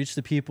well-off, Reach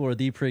the People, or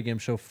The Pregame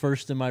Show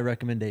first in my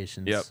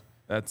recommendations. Yep,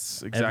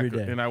 that's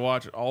exactly. And I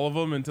watch all of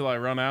them until I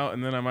run out,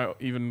 and then I might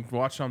even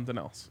watch something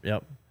else.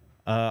 Yep.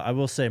 I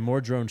will say more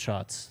drone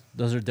shots.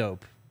 Those are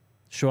dope.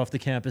 Show off the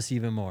campus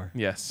even more.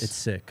 Yes. It's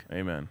sick.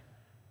 Amen.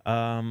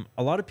 A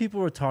lot of people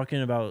were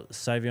talking about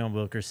Syvion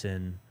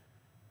Wilkerson.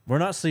 We're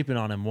not sleeping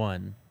on him,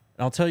 one. And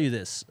I'll tell you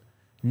this.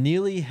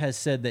 Neely has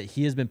said that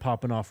he has been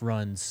popping off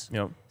runs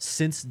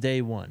since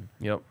day one.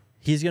 Yep.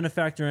 He's going to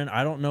factor in.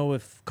 I don't know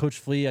if Coach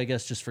Flea, I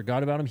guess, just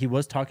forgot about him. He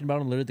was talking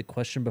about him literally the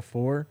question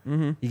before.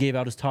 He gave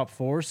out his top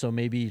 4, so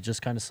maybe he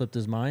just kind of slipped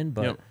his mind.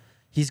 But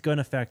he's going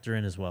to factor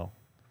in as well.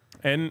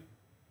 And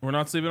we're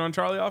not sleeping on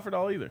Charlie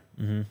Offerdahl either.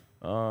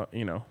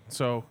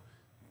 So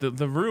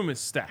the room is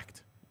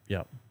stacked.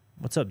 Yep.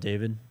 What's up,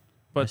 David?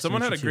 But Nice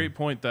someone to had meet a you great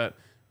point that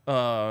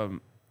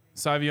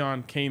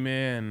Syvion came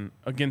in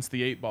against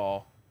the 8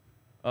 ball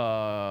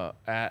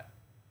at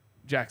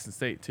Jackson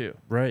State too,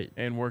 Right.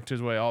 and worked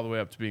his way all the way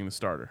up to being the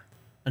starter.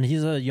 And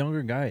he's a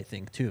younger guy, I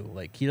think, too.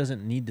 Like, he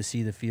doesn't need to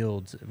see the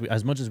field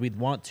as much as we'd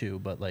want to,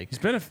 but, like...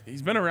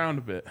 He's been around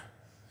a bit,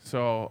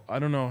 so I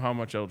don't know how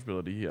much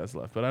eligibility he has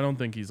left, but I don't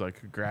think he's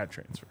like a grad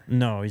transfer.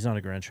 No, he's not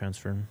a grad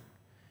transfer.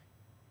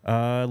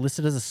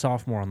 Listed as a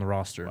sophomore on the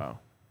roster. Wow.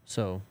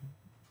 So...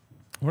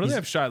 What do they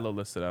have Shiloh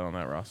listed at on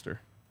that roster?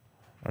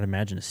 I'd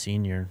imagine a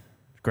senior,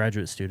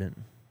 graduate student.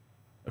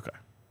 Okay.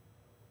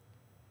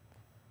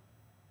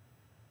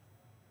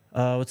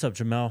 What's up,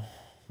 Jamel?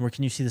 Where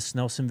can you see the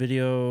Snelson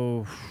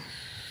video?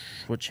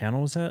 What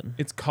channel was that?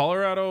 It's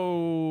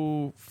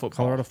Colorado Football.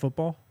 Colorado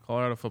Football?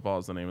 Colorado Football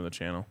is the name of the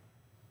channel.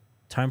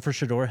 Time for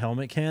Shador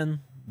helmet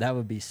can? That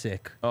would be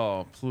sick.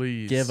 Oh,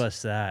 please. Give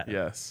us that.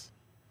 Yes.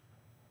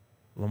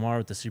 Lamar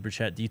with the super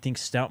chat. Do you think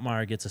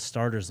Stoutmire gets a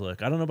starter's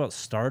look? I don't know about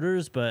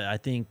starters, but I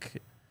think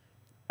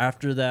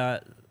after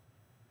that,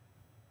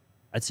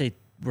 I'd say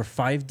we're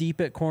 5 deep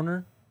at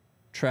corner.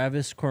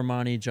 Travis,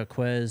 Cormani,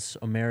 Jaquez,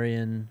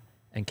 Omarion,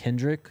 and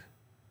Kendrick.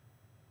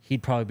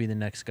 He'd probably be the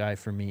next guy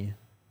for me.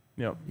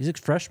 Yep. He's a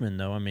freshman,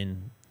 though. I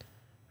mean,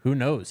 who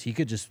knows? He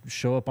could just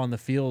show up on the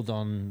field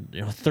on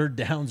 3rd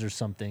downs or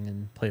something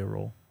and play a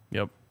role.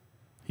 Yep.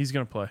 He's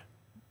going to play.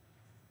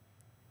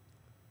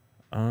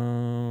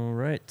 All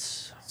right.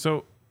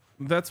 So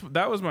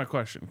that was my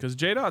question, because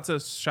J-Dot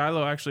says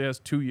Shiloh actually has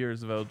 2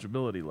 years of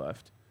eligibility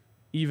left,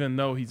 even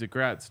though he's a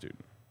grad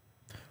student.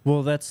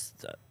 Well, that's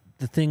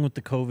the thing with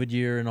the COVID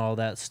year and all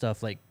that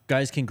stuff. Like,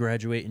 guys can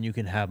graduate and you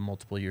can have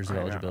multiple years of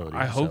eligibility.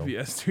 I hope he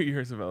has 2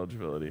 years of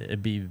eligibility.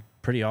 It'd be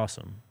pretty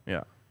awesome.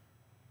 Yeah.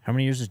 How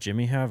many years does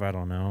Jimmy have? I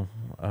don't know.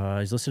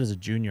 He's listed as a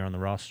junior on the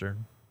roster.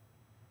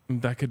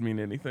 That could mean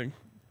anything.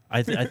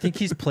 I think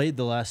he's played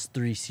the last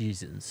 3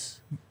 seasons.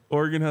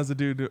 Oregon has a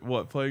dude,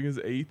 playing his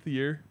 8th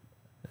year?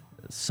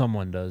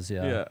 Someone does,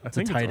 yeah. Yeah, I It's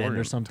think a tight it's end or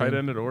Oregon. something. Tight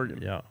end at Oregon.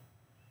 Yeah.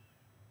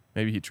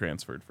 Maybe he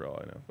transferred for all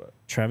I know. But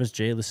Travis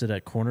J listed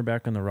at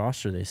cornerback on the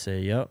roster, they say.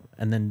 Yep.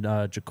 And then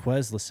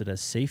Jaquez listed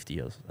as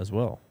safety as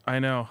well. I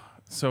know.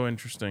 So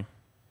interesting.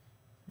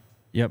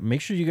 Yep. Make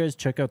sure you guys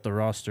check out the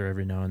roster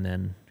every now and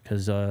then,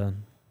 because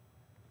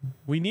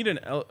we need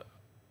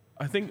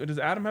I think, does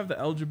Adam have the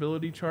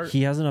eligibility chart?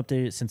 he hasn't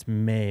updated since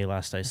May,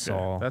 last I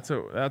saw. That's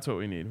what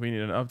we need. We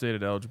need an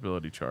updated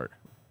eligibility chart.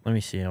 Let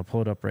me see. I'll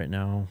pull it up right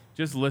now.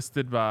 Just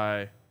listed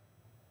by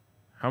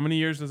how many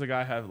years does a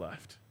guy have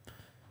left?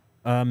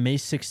 May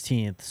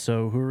 16th.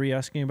 So who are we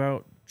asking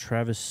about?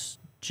 Travis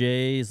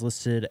J is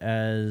listed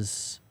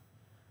as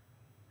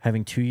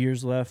having 2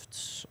 years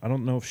left. I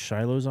don't know if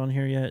Shiloh's on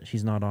here yet.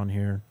 He's not on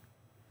here.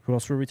 Who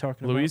else were we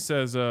talking about? Luis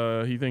says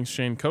he thinks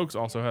Shane Cokes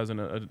also has an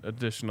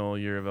additional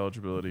year of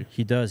eligibility.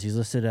 He does. He's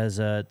listed as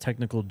a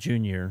technical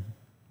junior,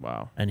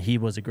 Wow. and he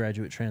was a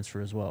graduate transfer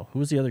as well. Who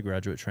was the other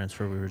graduate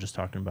transfer we were just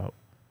talking about?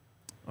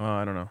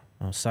 I don't know.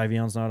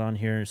 Syvion's not on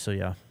here, so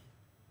yeah.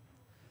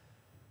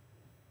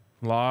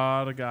 A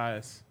lot of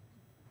guys.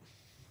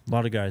 A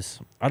lot of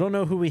guys. I don't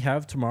know who we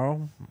have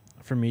tomorrow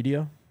for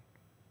media.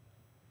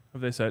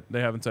 Have they said?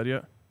 They haven't said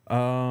yet?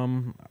 Let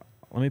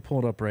me pull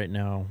it up right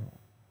now.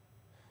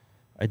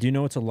 I do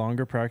know it's a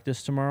longer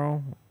practice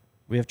tomorrow.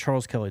 We have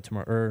Charles Kelly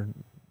tomorrow.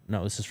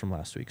 No, this is from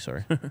last week.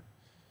 Sorry.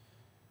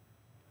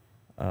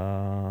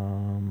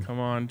 Come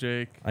on,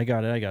 Jake. I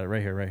got it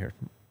right here.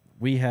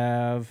 We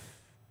have...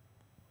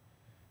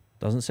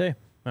 Doesn't say.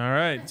 All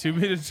right. To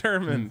be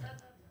determined.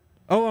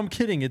 Oh, I'm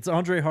kidding. It's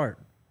Andre Hart.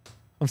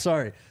 I'm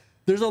sorry.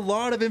 There's a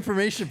lot of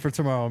information for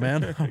tomorrow,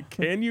 man.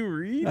 Can you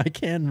read? I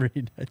can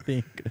read, I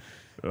think.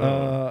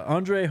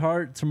 Andre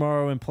Hart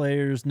tomorrow and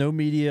players. No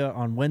media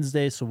on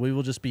Wednesday, so we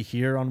will just be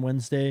here on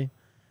Wednesday.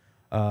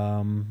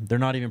 They're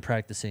not even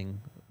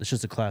practicing. It's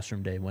just a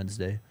classroom day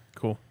Wednesday.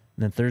 Cool.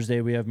 And then Thursday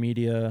we have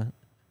media,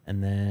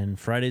 and then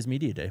Friday's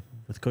media day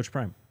with Coach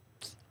Prime.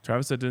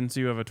 Travis said, didn't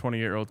see you have a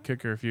 20-year-old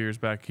kicker a few years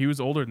back. He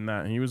was older than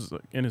that, and he was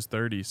in his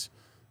 30s.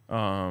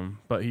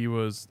 But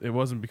it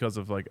wasn't because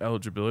of like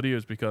eligibility. It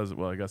was because,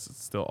 well, I guess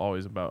it's still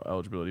always about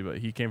eligibility, but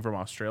he came from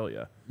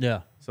Australia.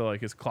 Yeah. So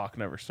like his clock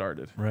never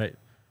started. Right.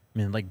 I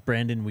mean, like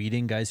Brandon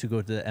Weeding, guys who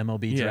go to the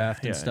MLB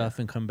draft and stuff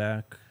and come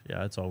back.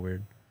 Yeah, it's all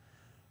weird.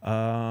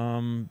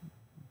 Do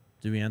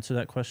we answer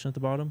that question at the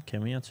bottom?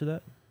 Can we answer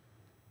that?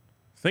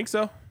 Think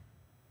so?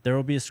 There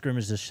will be a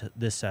scrimmage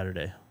this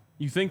Saturday.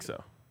 You think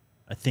so?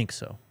 I think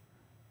so.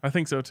 I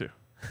think so too.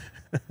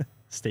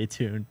 Stay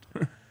tuned.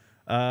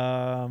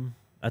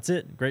 That's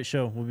it. Great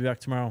show. We'll be back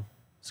tomorrow.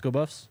 Let's go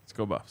Buffs. Let's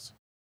go Buffs.